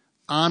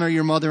 Honor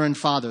your mother and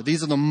father.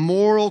 These are the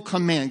moral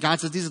commands. God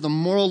says these are the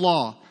moral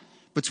law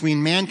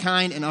between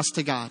mankind and us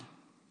to God.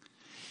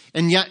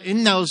 And yet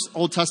in those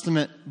Old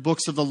Testament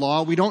books of the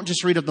law, we don't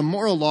just read of the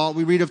moral law,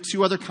 we read of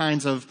two other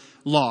kinds of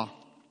law.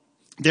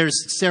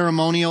 There's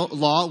ceremonial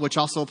law, which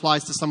also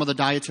applies to some of the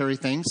dietary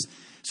things.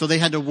 So they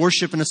had to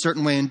worship in a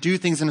certain way and do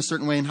things in a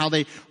certain way, and how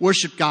they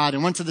worshiped God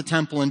and went to the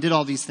temple and did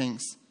all these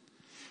things.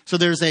 So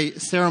there's a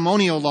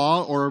ceremonial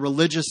law or a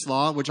religious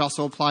law, which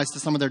also applies to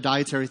some of their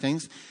dietary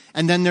things.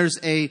 And then there's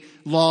a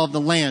law of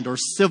the land or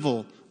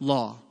civil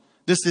law.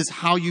 This is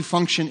how you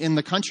function in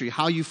the country,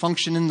 how you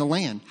function in the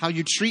land, how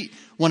you treat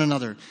one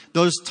another.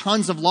 Those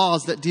tons of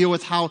laws that deal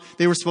with how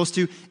they were supposed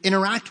to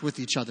interact with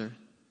each other.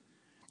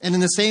 And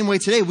in the same way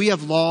today, we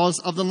have laws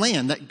of the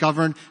land that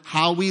govern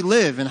how we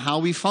live and how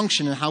we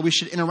function and how we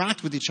should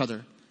interact with each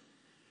other.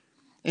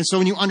 And so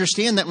when you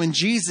understand that when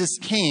Jesus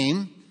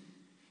came,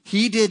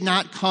 he did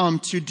not come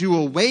to do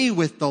away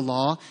with the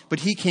law,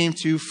 but he came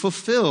to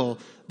fulfill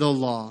the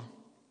law.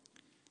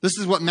 This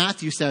is what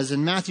Matthew says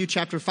in Matthew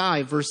chapter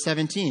 5, verse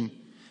 17.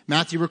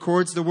 Matthew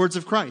records the words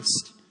of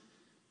Christ.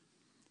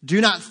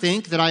 Do not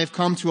think that I have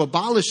come to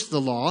abolish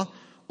the law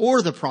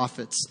or the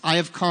prophets. I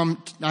have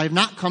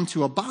not come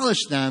to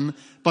abolish them,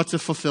 but to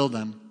fulfill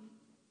them.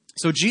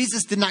 So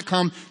Jesus did not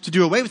come to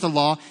do away with the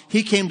law.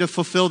 He came to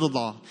fulfill the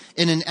law.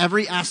 And in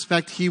every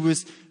aspect, he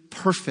was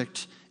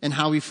perfect in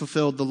how he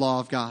fulfilled the law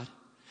of God.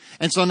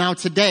 And so now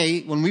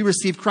today, when we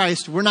receive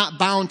Christ, we're not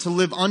bound to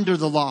live under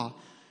the law.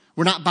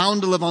 We're not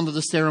bound to live under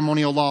the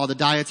ceremonial law, the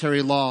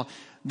dietary law,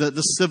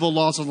 the civil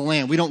laws of the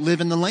land. We don't live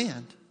in the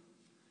land.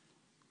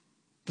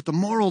 But the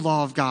moral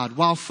law of God,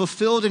 while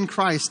fulfilled in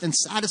Christ and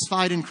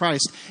satisfied in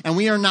Christ, and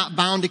we are not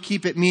bound to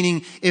keep it,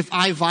 meaning if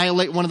I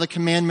violate one of the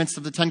commandments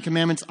of the Ten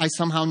Commandments, I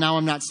somehow now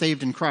am not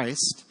saved in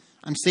Christ.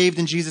 I'm saved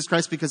in Jesus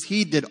Christ because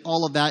he did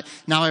all of that.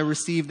 Now I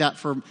receive that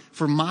for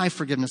my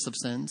forgiveness of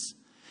sins.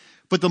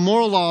 But the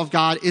moral law of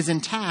God is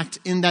intact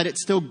in that it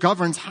still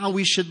governs how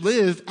we should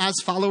live as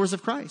followers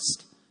of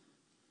Christ.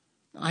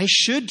 I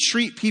should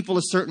treat people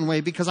a certain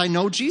way because I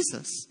know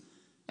Jesus.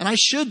 And I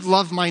should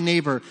love my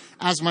neighbor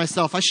as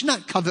myself. I should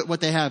not covet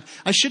what they have.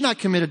 I should not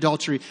commit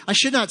adultery. I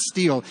should not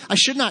steal. I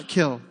should not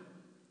kill.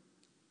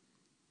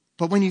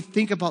 But when you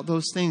think about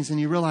those things and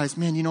you realize,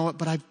 man, you know what?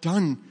 But I've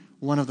done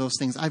one of those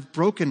things. I've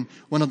broken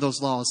one of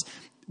those laws.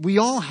 We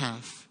all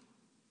have.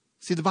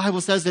 See, the Bible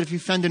says that if you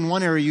offend in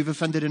one area, you've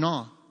offended in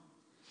all.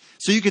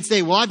 So you could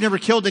say, well, I've never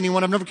killed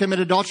anyone. I've never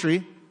committed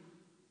adultery.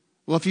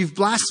 Well, if you've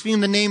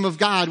blasphemed the name of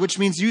God, which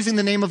means using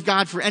the name of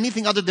God for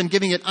anything other than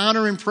giving it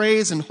honor and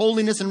praise and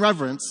holiness and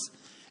reverence,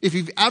 if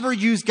you've ever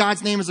used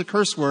God's name as a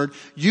curse word,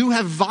 you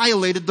have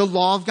violated the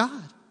law of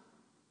God.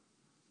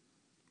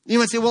 You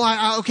might say,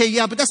 well, okay,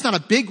 yeah, but that's not a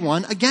big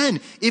one.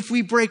 Again, if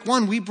we break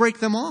one, we break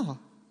them all.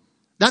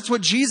 That's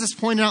what Jesus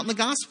pointed out in the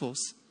Gospels.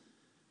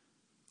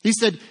 He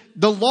said,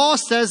 the law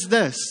says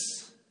this.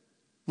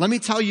 Let me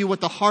tell you what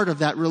the heart of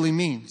that really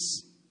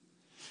means.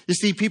 You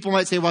see, people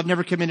might say, well, I've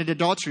never committed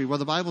adultery. Well,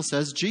 the Bible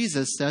says,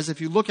 Jesus says,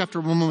 if you look after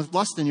a woman with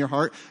lust in your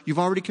heart, you've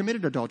already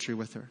committed adultery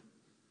with her.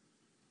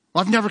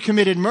 Well, I've never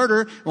committed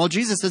murder. Well,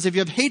 Jesus says, if you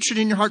have hatred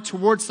in your heart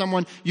towards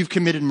someone, you've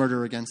committed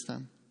murder against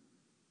them.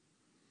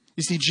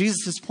 You see,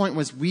 Jesus' point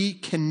was we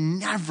can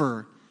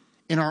never,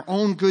 in our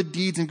own good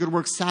deeds and good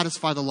works,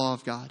 satisfy the law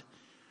of God.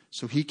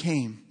 So he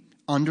came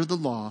under the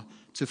law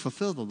to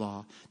fulfill the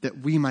law,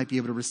 that we might be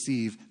able to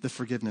receive the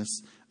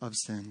forgiveness of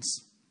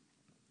sins.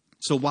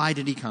 So why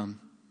did he come?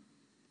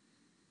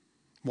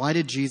 Why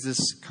did Jesus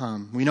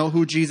come? We know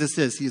who Jesus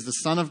is. He is the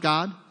Son of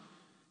God.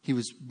 He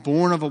was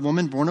born of a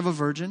woman, born of a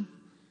virgin,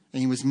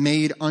 and he was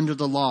made under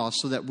the law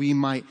so that we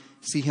might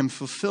see him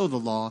fulfill the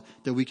law,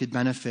 that we could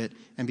benefit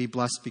and be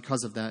blessed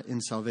because of that in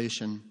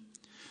salvation.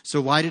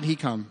 So why did he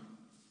come?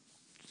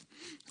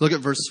 Look at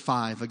verse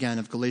 5 again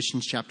of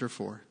Galatians chapter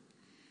 4.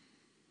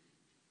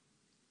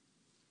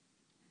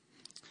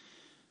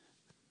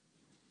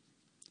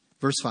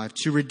 Verse 5,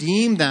 to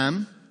redeem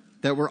them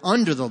that were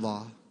under the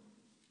law,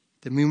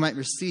 that we might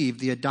receive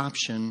the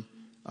adoption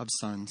of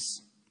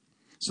sons.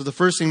 So the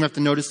first thing we have to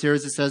notice here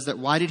is it says that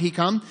why did he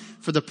come?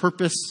 For the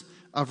purpose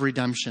of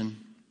redemption.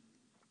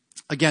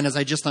 Again, as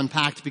I just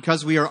unpacked,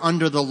 because we are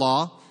under the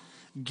law,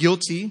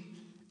 guilty,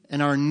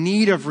 and our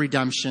need of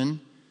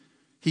redemption,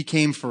 he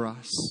came for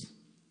us.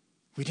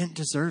 We didn't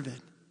deserve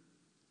it.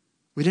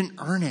 We didn't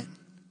earn it.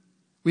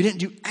 We didn't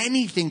do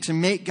anything to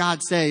make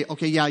God say,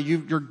 okay, yeah,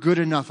 you're good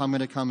enough. I'm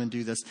going to come and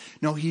do this.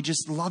 No, he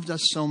just loved us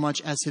so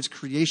much as his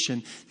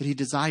creation that he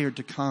desired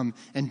to come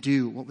and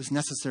do what was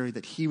necessary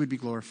that he would be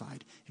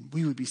glorified and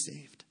we would be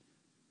saved.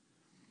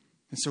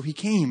 And so he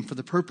came for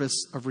the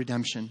purpose of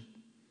redemption.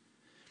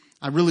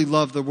 I really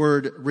love the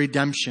word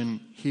redemption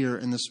here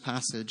in this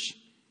passage.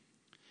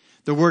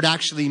 The word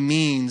actually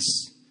means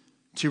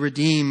to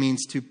redeem,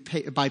 means to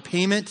pay, by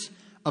payment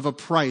of a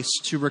price,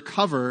 to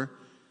recover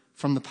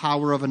from the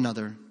power of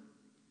another.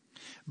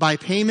 By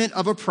payment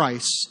of a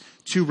price,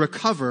 to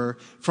recover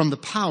from the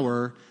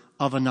power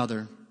of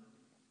another.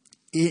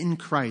 In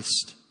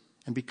Christ,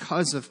 and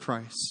because of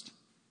Christ,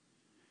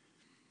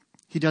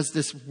 he does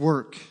this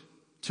work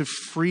to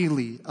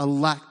freely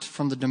elect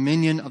from the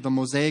dominion of the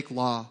Mosaic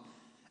law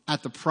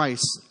at the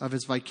price of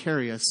his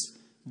vicarious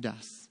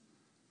death.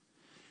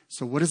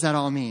 So what does that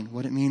all mean?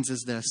 What it means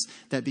is this,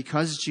 that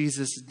because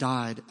Jesus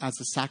died as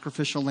the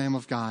sacrificial Lamb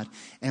of God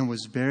and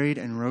was buried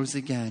and rose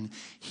again,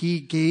 he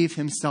gave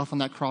himself on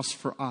that cross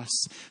for us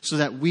so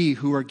that we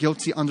who are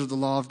guilty under the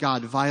law of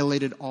God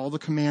violated all the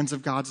commands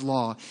of God's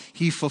law.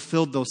 He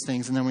fulfilled those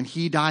things. And then when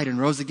he died and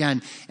rose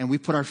again and we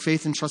put our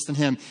faith and trust in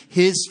him,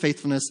 his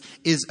faithfulness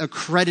is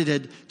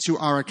accredited to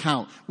our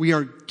account. We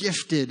are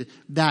gifted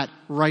that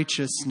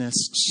righteousness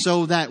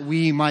so that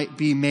we might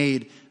be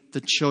made the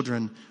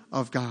children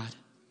of God.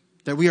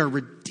 That we are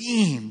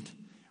redeemed.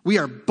 We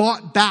are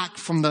bought back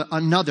from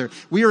another.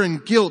 We are in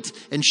guilt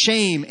and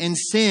shame and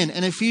sin.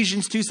 And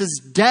Ephesians 2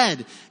 says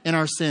dead in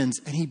our sins.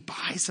 And he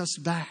buys us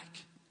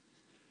back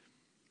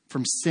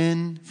from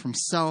sin, from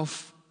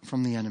self,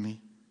 from the enemy.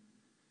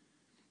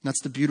 And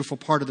that's the beautiful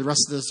part of the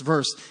rest of this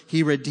verse.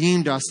 He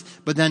redeemed us.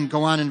 But then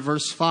go on in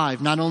verse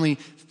 5. Not only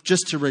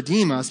just to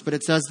redeem us, but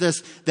it says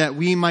this, that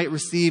we might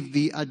receive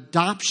the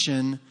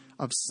adoption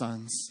of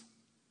sons.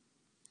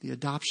 The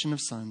adoption of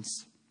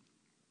sons.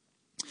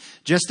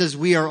 Just as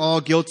we are all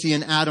guilty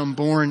in Adam,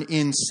 born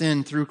in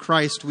sin, through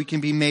Christ, we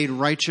can be made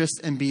righteous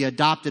and be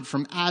adopted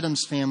from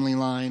Adam's family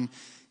line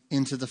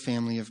into the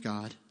family of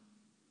God.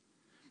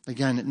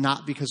 Again,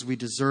 not because we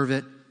deserve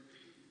it,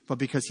 but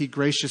because he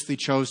graciously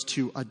chose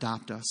to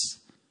adopt us,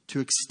 to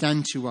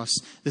extend to us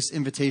this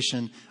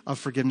invitation of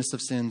forgiveness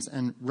of sins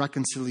and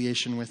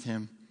reconciliation with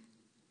him.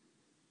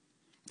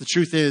 The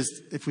truth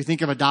is, if we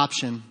think of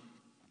adoption,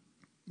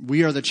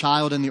 we are the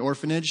child in the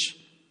orphanage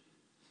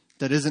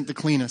that isn't the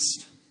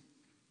cleanest.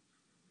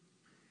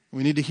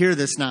 We need to hear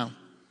this now.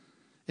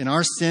 In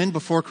our sin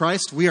before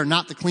Christ, we are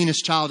not the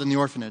cleanest child in the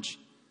orphanage.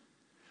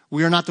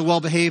 We are not the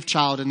well-behaved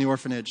child in the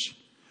orphanage.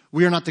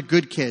 We are not the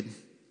good kid.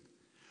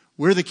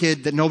 We're the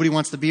kid that nobody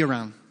wants to be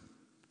around.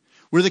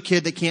 We're the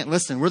kid that can't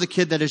listen. We're the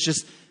kid that is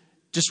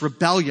just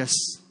rebellious,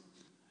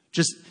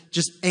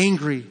 just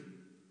angry,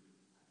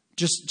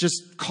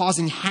 just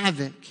causing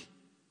havoc.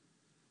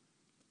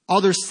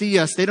 Others see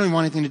us, they don't even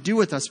want anything to do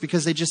with us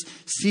because they just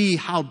see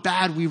how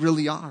bad we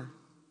really are.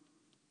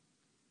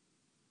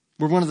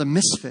 We're one of the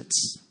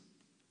misfits.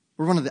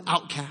 We're one of the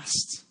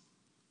outcasts.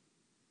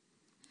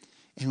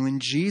 And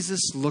when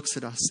Jesus looks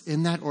at us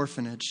in that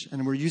orphanage,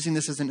 and we're using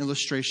this as an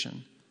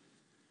illustration,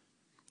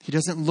 he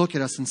doesn't look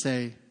at us and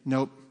say,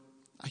 nope,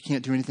 I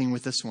can't do anything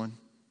with this one.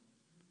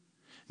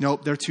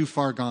 Nope, they're too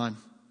far gone.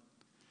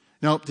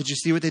 Nope, did you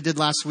see what they did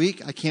last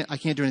week? I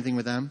can't do anything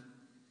with them.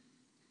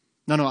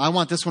 No, I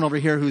want this one over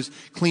here who's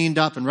cleaned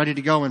up and ready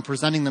to go and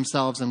presenting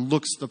themselves and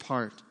looks the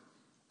part.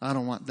 I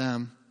don't want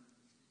them.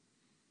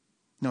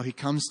 No, he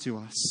comes to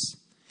us.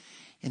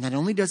 And not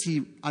only does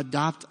he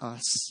adopt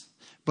us,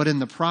 But in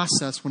the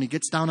process, when he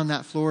gets down on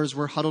that floor, as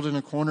we're huddled in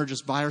a corner,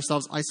 just by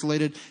ourselves,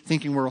 isolated,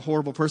 thinking we're a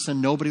horrible person,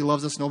 nobody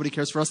loves us, nobody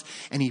cares for us,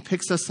 and he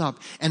picks us up,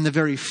 and the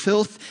very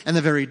filth and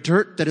the very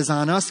dirt that is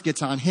on us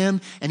gets on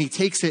him, and he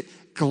takes it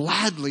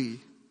gladly.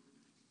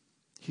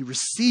 He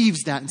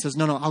receives that and says,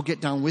 no, I'll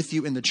get down with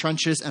you in the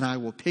trenches, and I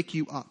will pick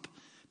you up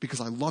because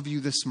I love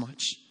you this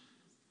much.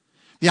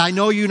 Yeah, I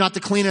know you're not the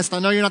cleanest. I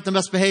know you're not the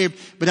best behaved,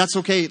 but that's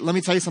okay. Let me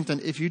tell you something.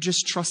 If you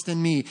just trust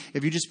in me,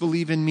 if you just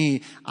believe in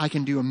me, I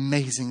can do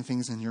amazing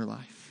things in your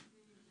life.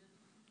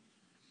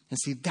 And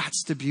see,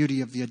 that's the beauty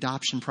of the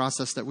adoption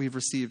process that we've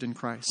received in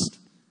Christ.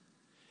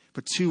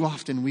 But too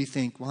often we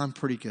think, well, I'm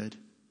pretty good.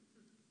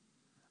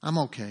 I'm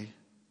okay.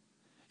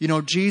 You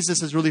know,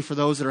 Jesus is really for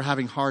those that are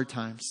having hard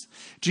times.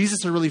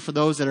 Jesus is really for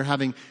those that are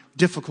having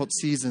difficult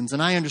seasons.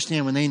 And I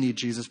understand when they need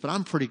Jesus, but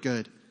I'm pretty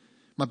good.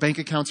 My bank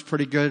account's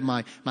pretty good.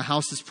 My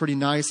house is pretty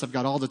nice. I've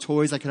got all the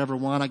toys I could ever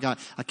want. I got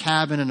a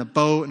cabin and a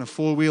boat and a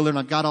four-wheeler, and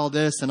I've got all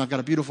this, and I've got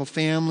a beautiful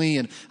family,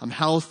 and I'm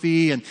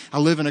healthy, and I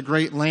live in a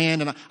great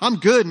land, and I'm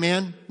good,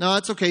 man. No,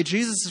 that's okay.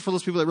 Jesus is for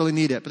those people that really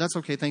need it, but that's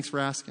okay. Thanks for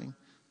asking.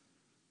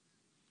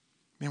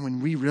 Man,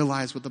 when we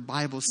realize what the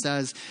Bible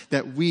says,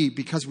 that we,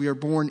 because we are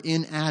born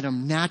in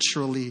Adam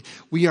naturally,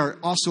 we are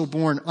also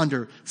born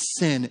under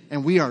sin.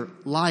 And we are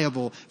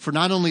liable for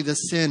not only the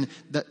sin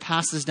that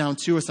passes down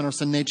to us in our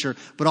sin nature,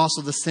 but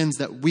also the sins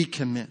that we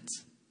commit.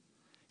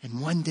 And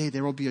one day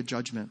there will be a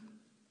judgment.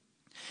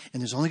 And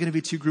there's only going to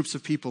be two groups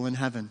of people in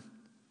heaven.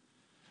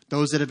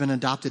 Those that have been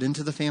adopted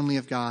into the family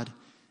of God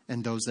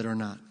and those that are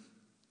not.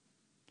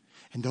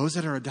 And those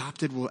that are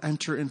adopted will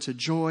enter into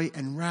joy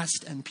and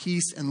rest and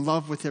peace and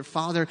love with their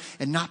Father.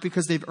 And not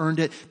because they've earned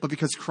it, but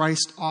because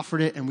Christ offered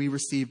it and we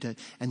received it.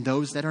 And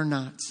those that are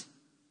not.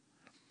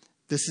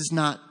 This is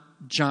not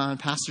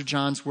Pastor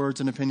John's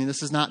words and opinion.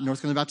 This is not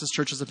North Carolina Baptist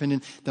Church's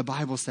opinion. The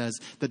Bible says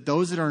that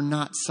those that are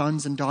not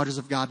sons and daughters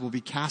of God will be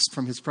cast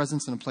from his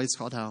presence in a place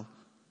called hell.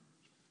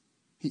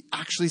 He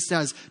actually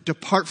says,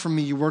 depart from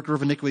me, you worker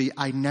of iniquity.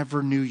 I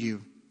never knew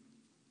you.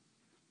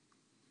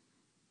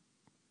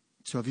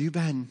 So have you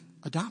been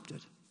adopted?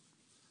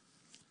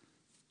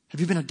 Have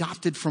you been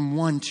adopted from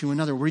one to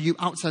another? Were you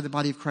outside the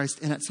body of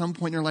Christ and at some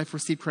point in your life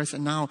received Christ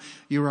and now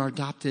you are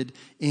adopted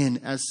in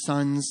as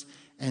sons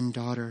and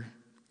daughter?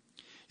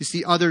 You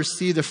see, others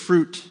see the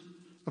fruit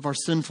of our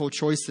sinful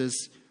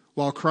choices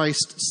while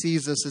Christ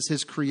sees us as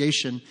his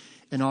creation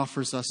and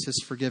offers us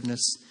his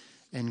forgiveness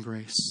and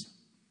grace.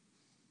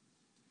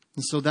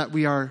 And so that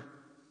we are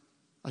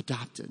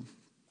adopted.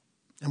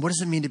 And what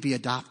does it mean to be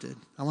adopted?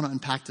 I want to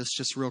unpack this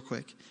just real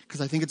quick because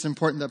I think it's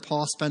important that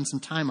Paul spends some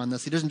time on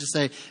this. He doesn't just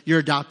say, you're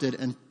adopted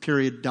and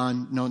period,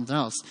 done, no one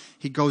else.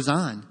 He goes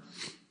on.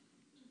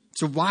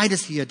 So why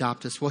does he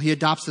adopt us? Well, he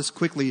adopts us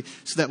quickly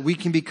so that we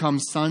can become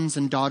sons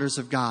and daughters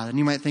of God. And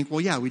you might think,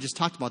 well, yeah, we just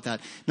talked about that.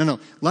 No.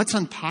 Let's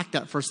unpack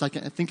that for a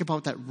second and think about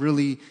what that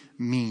really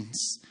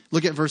means.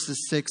 Look at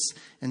verses 6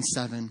 and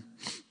 7.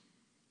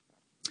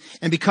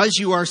 And because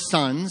you are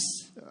sons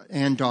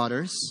and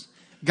daughters,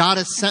 God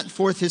has sent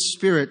forth his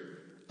Spirit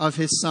of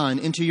his Son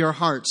into your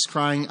hearts,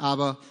 crying,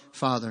 Abba,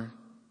 Father.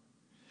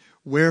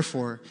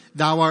 Wherefore,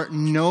 thou art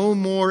no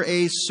more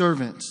a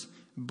servant,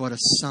 but a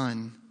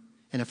son.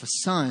 And if a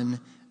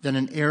son, then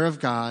an heir of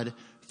God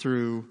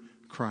through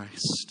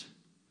Christ.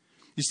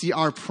 You see,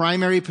 our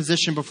primary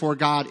position before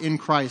God in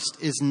Christ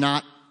is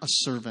not a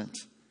servant,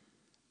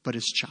 but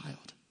his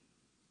child.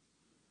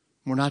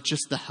 We're not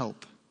just the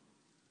help.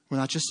 We're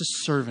not just a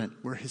servant.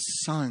 We're his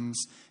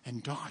sons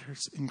and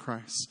daughters in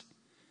Christ.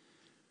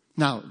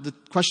 Now, the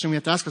question we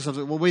have to ask ourselves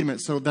is, well, wait a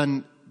minute. So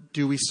then,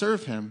 do we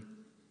serve him?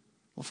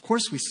 Well, of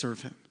course we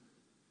serve him.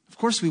 Of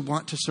course we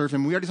want to serve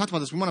him. We already talked about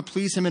this. We want to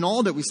please him in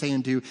all that we say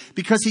and do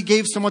because he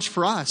gave so much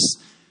for us.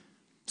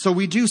 So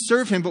we do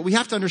serve him, but we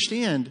have to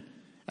understand,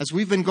 as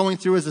we've been going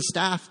through as a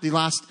staff the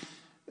last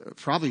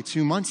probably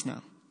 2 months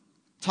now,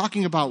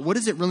 talking about what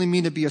does it really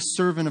mean to be a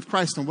servant of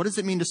Christ and what does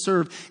it mean to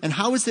serve and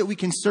how is it we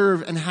can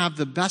serve and have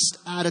the best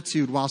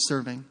attitude while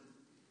serving?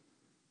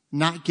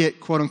 Not get,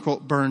 quote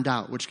unquote, burned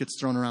out, which gets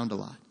thrown around a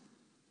lot.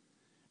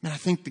 Man, I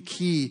think the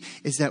key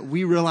is that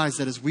we realize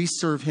that as we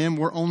serve him,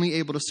 we're only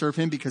able to serve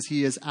him because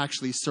he is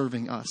actually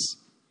serving us.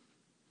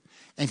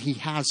 And he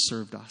has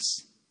served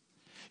us.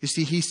 You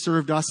see, he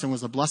served us and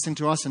was a blessing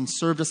to us and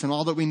served us in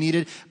all that we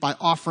needed by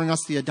offering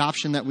us the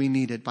adoption that we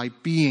needed, by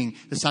being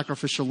the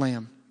sacrificial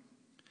lamb.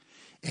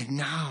 And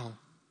now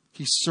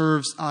he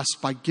serves us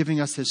by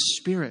giving us his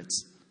Spirit.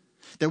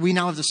 That we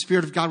now have the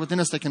Spirit of God within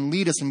us that can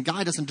lead us and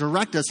guide us and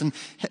direct us and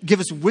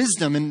give us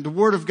wisdom in the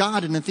Word of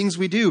God and the things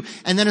we do.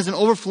 And then as an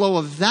overflow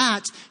of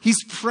that,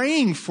 he's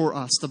praying for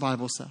us, the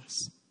Bible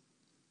says.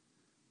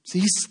 So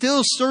he's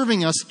still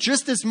serving us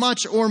just as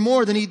much or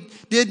more than he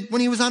did when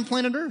he was on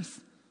planet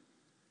Earth.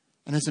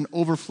 And as an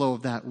overflow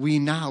of that, we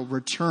now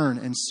return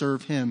and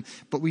serve him.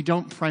 But we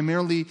don't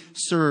primarily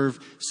serve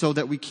so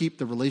that we keep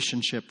the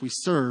relationship. We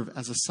serve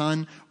as a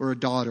son or a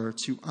daughter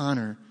to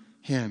honor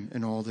him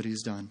in all that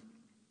he's done.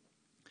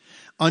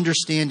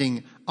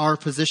 Understanding our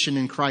position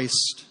in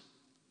Christ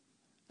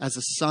as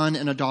a son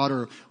and a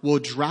daughter will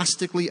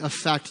drastically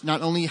affect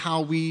not only how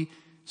we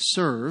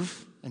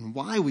serve and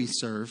why we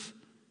serve,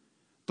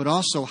 but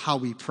also how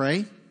we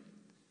pray,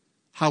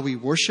 how we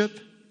worship,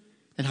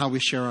 and how we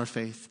share our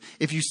faith.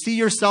 If you see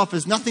yourself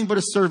as nothing but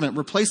a servant,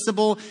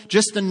 replaceable,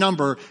 just a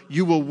number,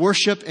 you will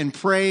worship and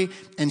pray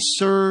and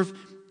serve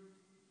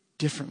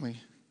differently.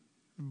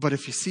 But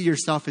if you see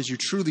yourself as you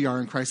truly are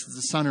in Christ, as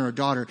a son or a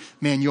daughter,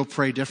 man, you'll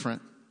pray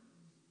different.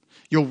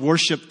 You'll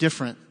worship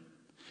different.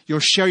 You'll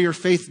share your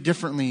faith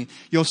differently.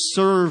 You'll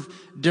serve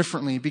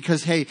differently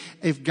because, hey,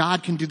 if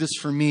God can do this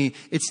for me,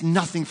 it's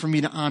nothing for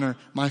me to honor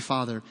my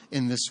Father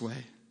in this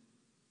way.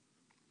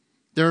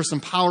 There are some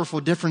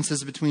powerful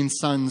differences between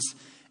sons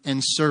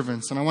and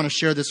servants. And I want to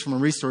share this from a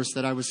resource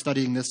that I was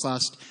studying this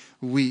last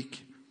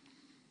week.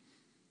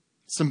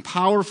 Some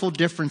powerful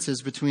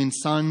differences between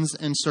sons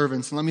and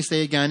servants. And let me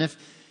say again, if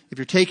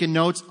you're taking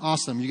notes,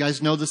 awesome. You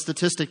guys know the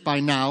statistic by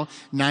now.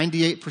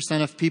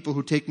 98% of people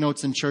who take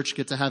notes in church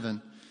get to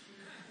heaven.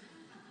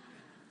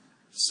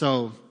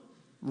 So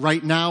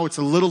right now, it's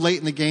a little late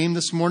in the game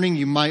this morning.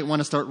 You might want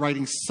to start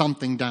writing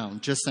something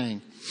down. Just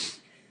saying.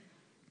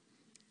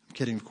 I'm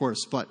kidding, of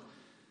course. But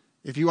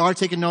if you are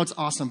taking notes,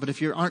 awesome. But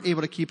if you aren't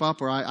able to keep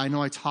up, or I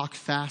know I talk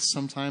fast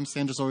sometimes,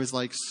 Sandra's always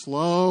like,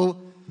 slow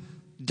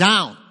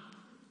down. I'm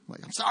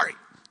like, I'm sorry.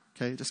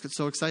 Okay, just get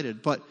so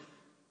excited. But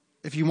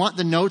if you want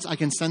the notes, I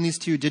can send these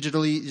to you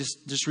digitally.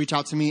 Just reach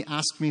out to me,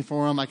 ask me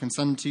for them. I can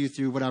send them to you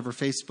through whatever,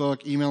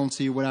 Facebook, email them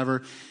to you,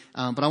 whatever.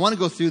 But I want to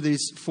go through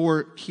these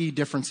 4 key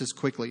differences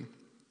quickly.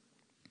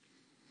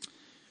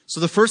 So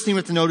the first thing we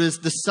have to note is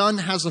the son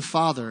has a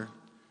father.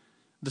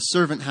 The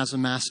servant has a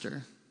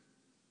master.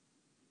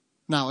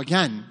 Now,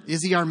 again,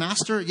 is he our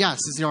master? Yes.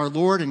 Is he our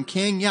Lord and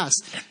King? Yes.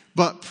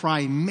 But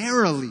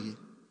primarily,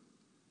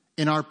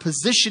 in our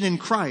position in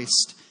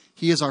Christ,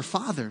 he is our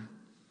Father.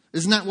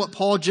 Isn't that what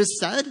Paul just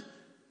said?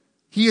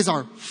 He is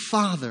our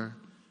Father.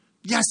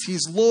 Yes,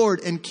 he's Lord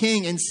and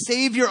King and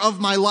Savior of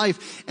my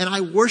life, and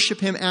I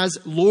worship him as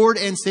Lord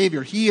and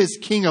Savior. He is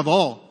King of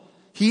all.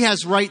 He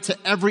has right to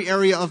every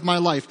area of my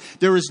life.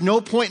 There is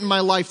no point in my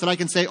life that I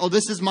can say, oh,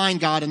 this is mine,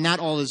 God, and that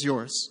all is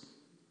yours.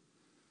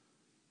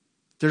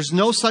 There's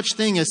no such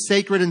thing as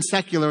sacred and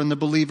secular in the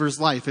believer's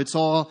life. It's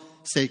all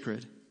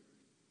sacred.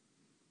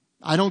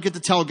 I don't get to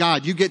tell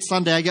God, you get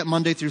Sunday, I get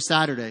Monday through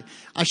Saturday.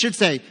 I should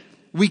say,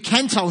 we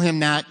can tell him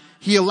that.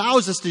 He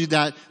allows us to do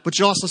that, but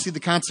you also see the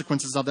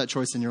consequences of that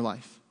choice in your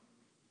life.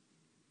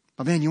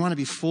 But man, you want to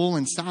be full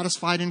and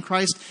satisfied in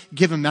Christ?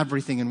 Give him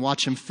everything and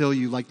watch him fill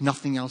you like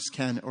nothing else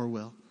can or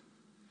will.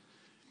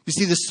 You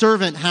see, the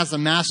servant has a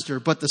master,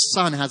 but the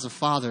son has a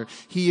father.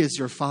 He is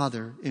your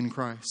father in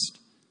Christ.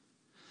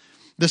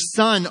 The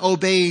son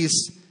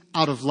obeys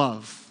out of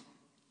love.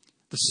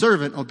 The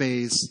servant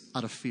obeys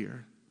out of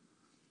fear.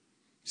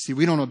 See,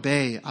 we don't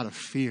obey out of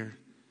fear.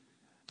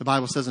 The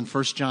Bible says in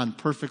 1 John,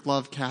 perfect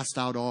love casts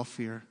out all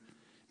fear.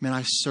 Man,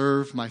 I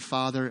serve my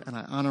Father and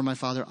I honor my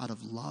Father out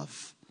of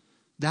love.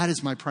 That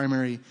is my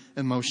primary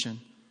emotion.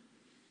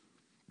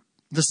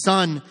 The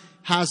son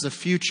has a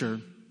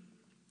future.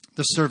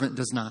 The servant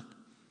does not.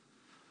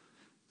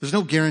 There's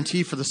no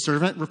guarantee for the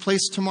servant.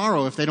 Replace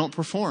tomorrow if they don't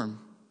perform.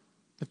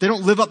 If they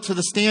don't live up to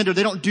the standard,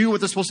 they don't do what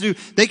they're supposed to do,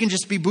 they can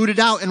just be booted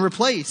out and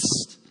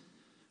replaced.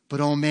 But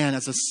oh man,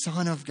 as a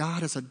son of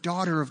God, as a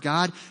daughter of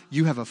God,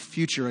 you have a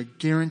future, a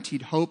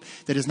guaranteed hope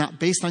that is not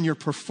based on your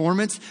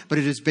performance, but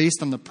it is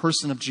based on the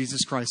person of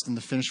Jesus Christ and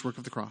the finished work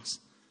of the cross.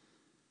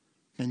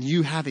 And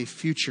you have a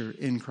future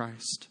in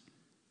Christ.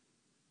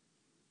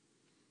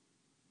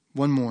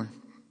 One more.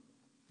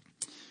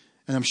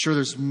 And I'm sure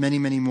there's many,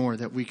 many more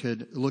that we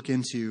could look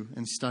into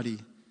and study.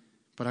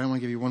 But I want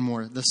to give you one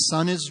more. The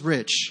son is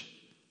rich.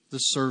 The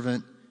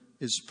servant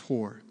is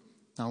poor.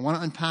 Now, I want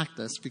to unpack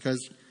this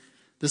because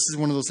this is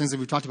one of those things that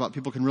we've talked about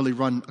people can really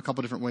run a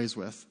couple different ways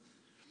with.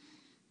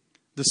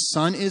 The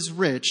son is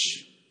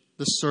rich.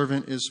 The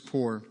servant is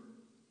poor.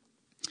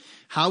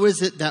 How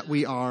is it that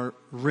we are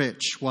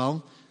rich?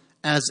 Well,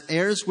 as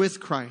heirs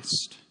with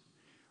Christ,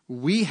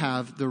 we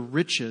have the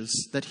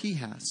riches that he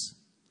has.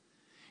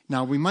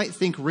 Now, we might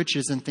think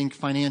riches and think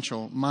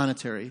financial,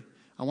 monetary.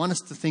 I want us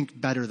to think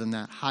better than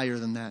that, higher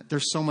than that. They're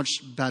so much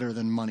better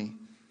than money.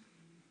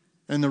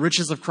 And the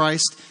riches of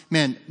Christ,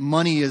 man,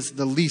 money is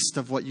the least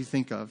of what you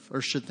think of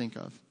or should think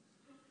of.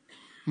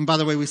 And by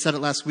the way, we said it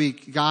last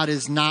week, God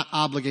is not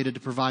obligated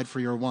to provide for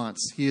your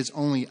wants. He is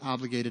only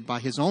obligated by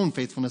his own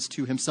faithfulness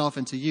to himself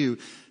and to you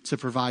to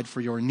provide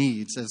for your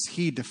needs as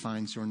he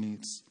defines your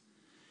needs.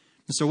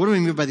 And so what do we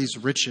mean by these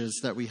riches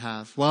that we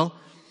have? Well,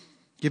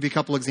 give you a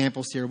couple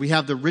examples here. We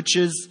have the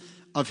riches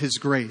of his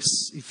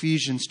grace,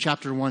 Ephesians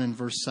chapter 1 and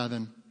verse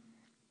 7.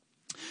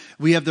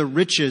 We have the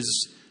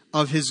riches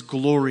of his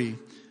glory,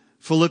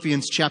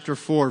 Philippians chapter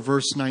 4,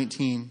 verse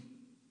 19.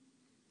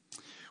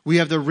 We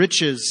have the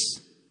riches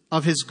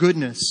of his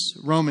goodness,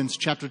 Romans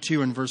chapter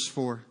 2 and verse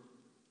 4.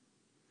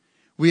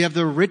 We have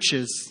the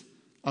riches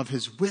of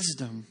his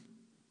wisdom,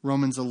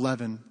 Romans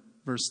 11,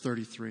 verse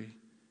 33.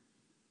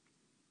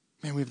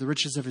 Man, we have the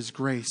riches of his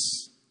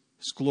grace,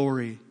 his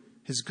glory,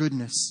 his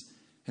goodness,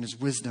 and his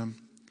wisdom.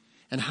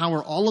 And how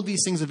are all of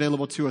these things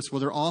available to us?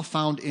 Well, they're all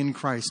found in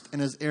Christ. And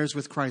as heirs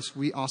with Christ,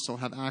 we also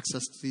have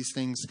access to these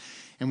things.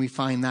 And we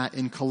find that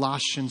in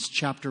Colossians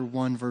chapter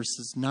 1,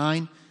 verses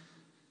 9,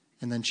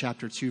 and then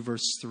chapter 2,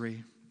 verse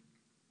 3.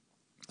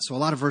 So a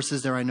lot of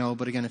verses there, I know.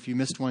 But again, if you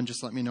missed one,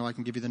 just let me know. I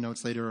can give you the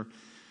notes later or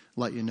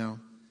let you know.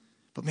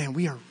 But man,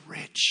 we are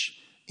rich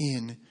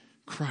in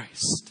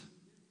Christ.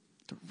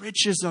 The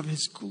riches of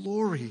his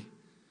glory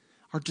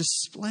are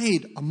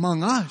displayed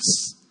among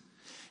us.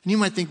 And you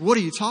might think, what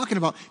are you talking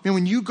about? Man,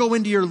 when you go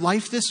into your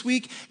life this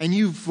week and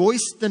you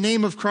voice the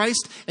name of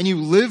Christ and you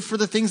live for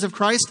the things of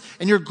Christ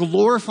and you're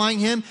glorifying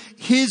him,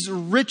 his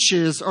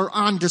riches are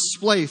on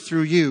display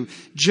through you.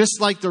 Just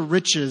like the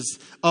riches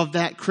of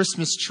that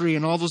Christmas tree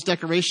and all those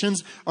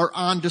decorations are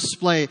on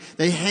display.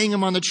 They hang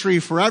them on the tree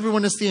for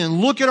everyone to see.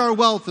 And look at our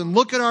wealth and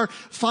look at our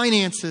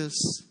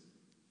finances.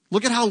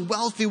 Look at how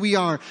wealthy we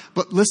are.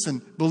 But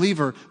listen,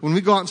 believer, when we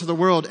go out into the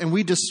world and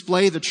we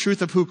display the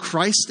truth of who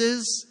Christ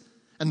is,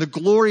 and the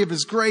glory of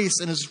his grace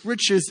and his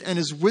riches and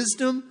his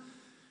wisdom,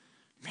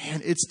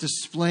 man, it's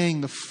displaying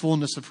the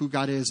fullness of who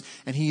God is.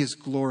 And he is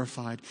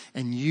glorified.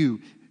 And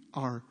you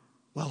are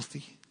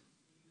wealthy.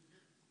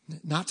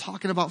 Not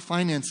talking about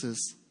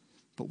finances,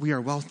 but we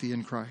are wealthy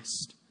in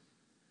Christ.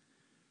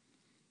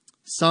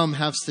 Some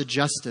have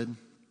suggested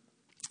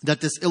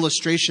that this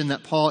illustration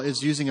that Paul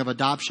is using of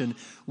adoption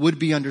would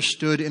be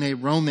understood in a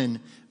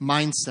Roman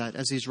mindset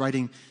as he's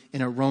writing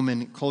in a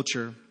Roman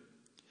culture.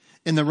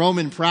 In the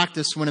Roman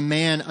practice, when a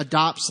man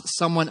adopts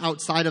someone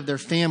outside of their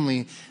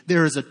family,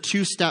 there is a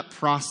two-step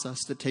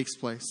process that takes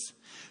place.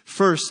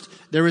 First,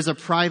 there is a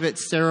private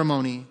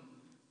ceremony.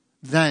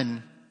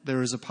 Then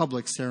there is a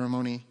public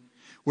ceremony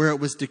where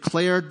it was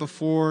declared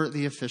before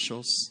the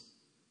officials.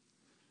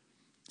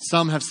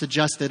 Some have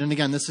suggested, and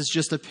again, this is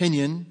just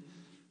opinion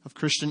of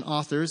Christian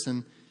authors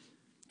and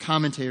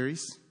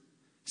commentaries.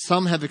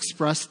 Some have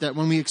expressed that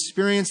when we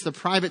experience the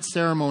private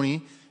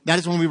ceremony, that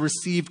is when we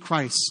received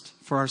Christ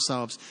for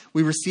ourselves.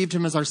 We received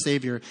him as our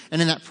Savior. And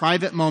in that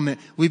private moment,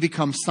 we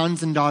become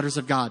sons and daughters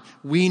of God.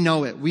 We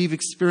know it. We've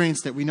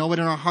experienced it. We know it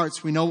in our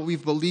hearts. We know what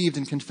we've believed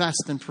and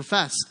confessed and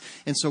professed.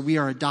 And so we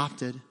are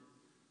adopted.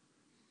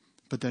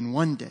 But then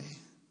one day,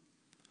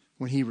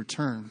 when he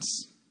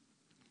returns,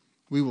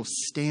 we will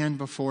stand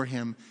before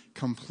him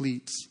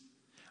complete.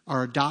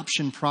 Our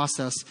adoption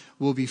process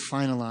will be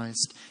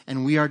finalized.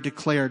 And we are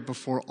declared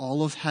before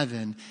all of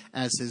heaven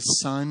as his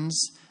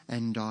sons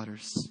and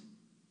daughters.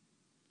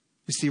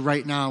 You see,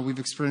 right now we've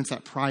experienced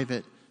that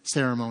private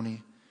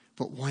ceremony,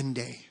 but one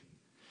day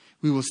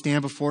we will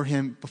stand before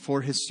him,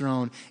 before his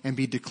throne, and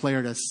be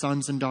declared as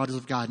sons and daughters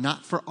of God,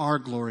 not for our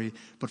glory,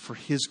 but for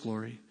his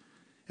glory.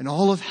 And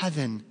all of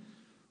heaven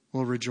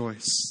will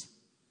rejoice.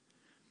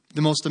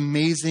 The most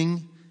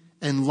amazing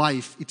and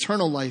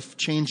eternal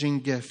life-changing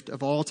gift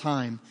of all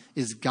time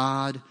is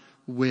God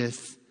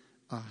with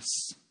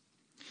us.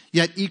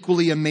 Yet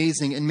equally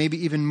amazing and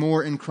maybe even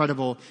more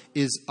incredible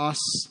is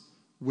us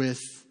with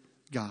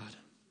God.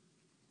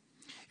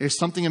 There's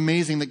something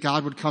amazing that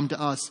God would come to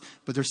us,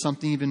 but there's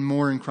something even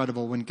more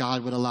incredible when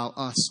God would allow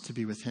us to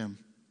be with him.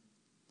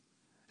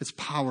 It's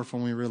powerful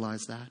when we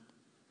realize that.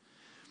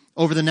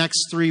 Over the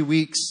next 3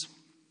 weeks,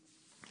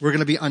 we're going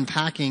to be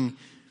unpacking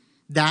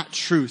that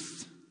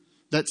truth,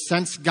 that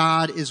since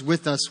God is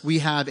with us, we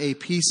have a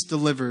peace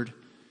delivered,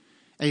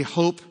 a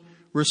hope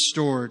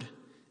restored,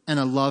 and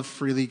a love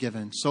freely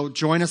given. So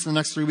join us in the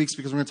next 3 weeks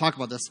because we're going to talk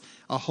about this.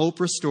 A hope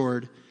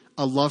restored,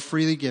 a love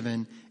freely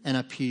given, and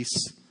a peace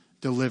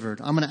delivered.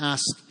 I'm going to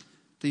ask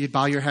that you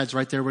bow your heads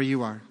right there where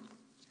you are.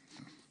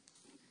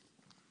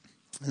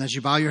 And as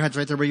you bow your heads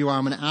right there where you are,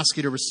 I'm going to ask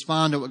you to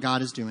respond to what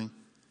God is doing.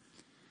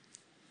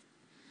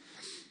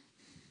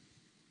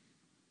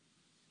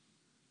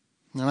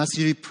 And I'll ask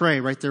you to pray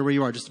right there where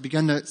you are. Just to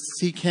begin to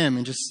seek him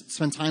and just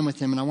spend time with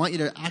him. And I want you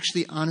to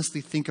actually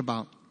honestly think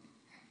about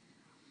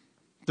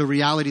the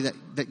reality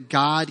that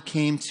God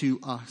came to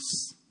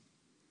us.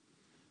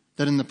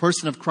 That in the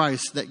person of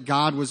Christ, that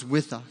God was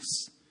with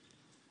us.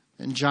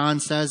 And John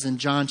says in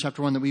John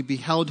chapter 1 that we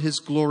beheld his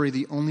glory,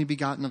 the only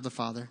begotten of the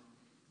Father.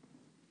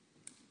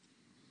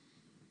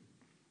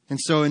 And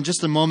so in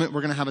just a moment, we're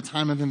going to have a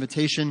time of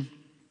invitation,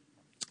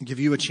 give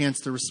you a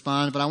chance to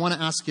respond. But I want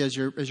to ask you as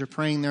you're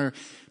praying there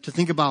to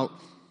think about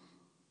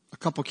a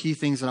couple key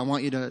things that I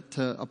want you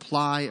to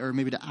apply or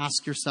maybe to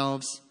ask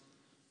yourselves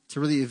to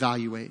really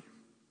evaluate.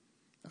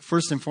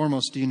 First and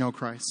foremost, do you know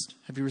Christ?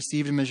 Have you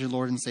received him as your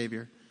Lord and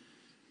Savior?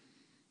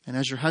 And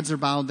as your heads are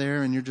bowed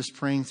there and you're just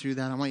praying through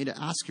that, I want you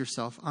to ask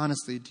yourself,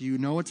 honestly, do you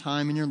know a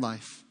time in your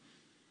life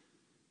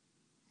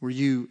where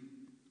you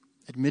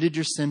admitted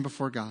your sin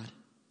before God,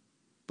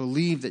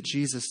 believed that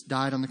Jesus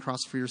died on the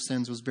cross for your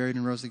sins, was buried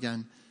and rose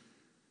again,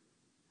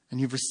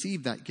 and you've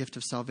received that gift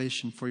of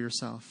salvation for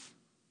yourself?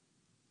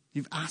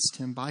 You've asked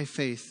him by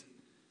faith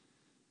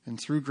and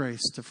through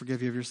grace to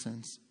forgive you of your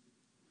sins.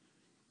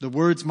 The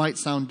words might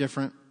sound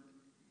different.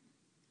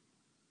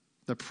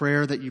 The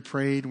prayer that you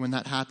prayed when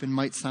that happened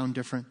might sound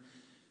different.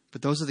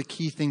 But those are the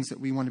key things that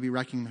we want to be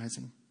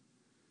recognizing.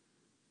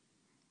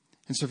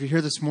 And so if you're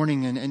here this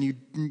morning and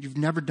you've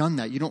never done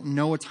that, you don't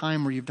know a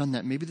time where you've done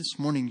that, maybe this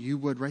morning you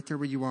would, right there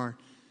where you are,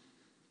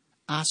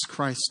 ask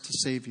Christ to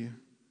save you.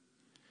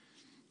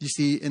 You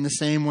see, in the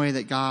same way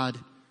that God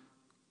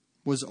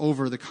was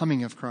over the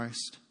coming of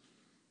Christ,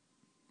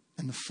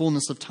 in the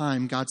fullness of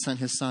time, God sent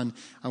his Son.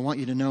 I want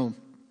you to know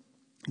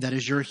that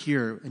as you're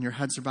here and your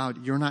heads are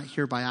bowed, you're not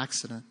here by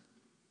accident.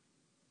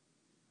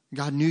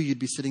 God knew you'd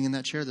be sitting in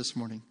that chair this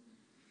morning.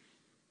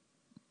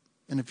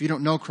 And if you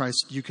don't know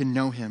Christ, you can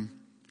know him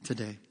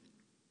today,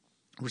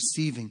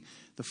 receiving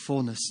the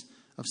fullness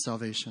of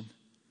salvation.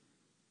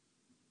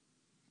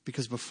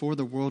 Because before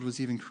the world was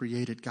even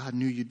created, God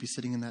knew you'd be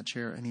sitting in that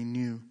chair, and he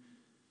knew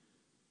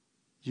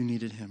you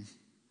needed him.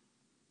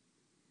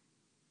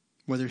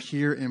 Whether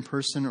here in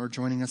person or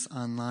joining us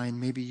online,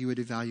 maybe you would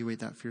evaluate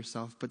that for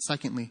yourself. But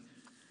secondly,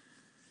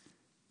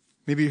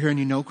 maybe you're here and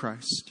you know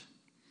Christ,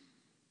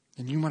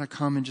 and you want to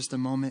come in just a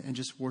moment and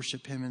just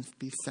worship him and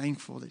be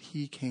thankful that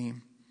he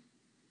came,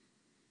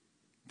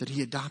 that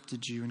he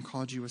adopted you and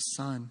called you a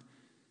son,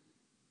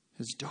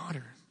 his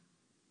daughter.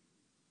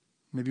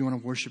 Maybe you want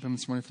to worship him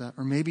this morning for that.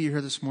 Or maybe you're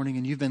here this morning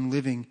and you've been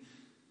living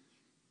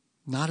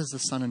not as a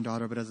son and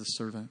daughter, but as a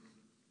servant.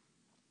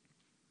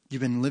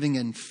 You've been living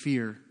in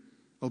fear,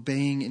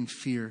 obeying in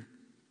fear,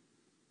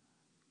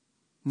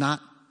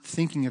 not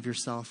thinking of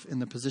yourself in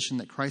the position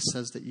that Christ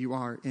says that you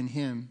are in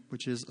him,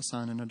 which is a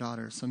son and a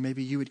daughter. So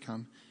maybe you would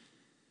come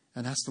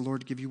and ask the Lord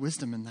to give you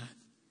wisdom in that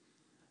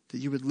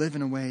you would live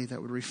in a way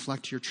that would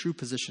reflect your true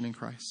position in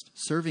Christ.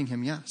 Serving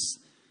him, yes,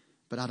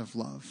 but out of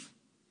love.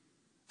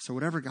 So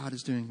whatever God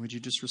is doing, would you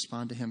just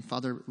respond to him?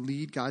 Father,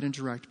 lead, guide, and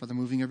direct by the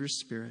moving of your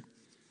Spirit.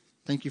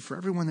 Thank you for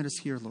everyone that is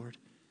here, Lord.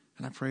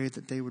 And I pray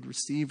that they would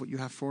receive what you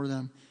have for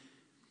them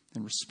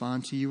and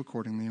respond to you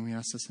accordingly. And we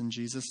ask this in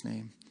Jesus'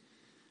 name.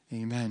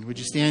 Amen. Would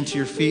you stand to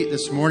your feet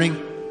this morning?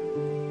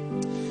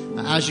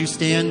 As you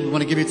stand, we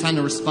want to give you time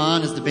to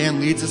respond as the band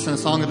leads us in a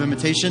song of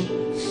invitation.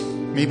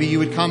 Maybe you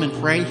would come and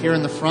pray here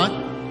in the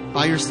front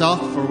by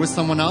yourself or with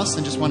someone else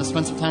and just want to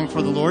spend some time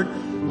before the Lord.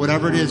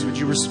 Whatever it is, would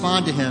you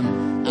respond to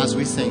him as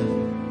we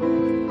sing?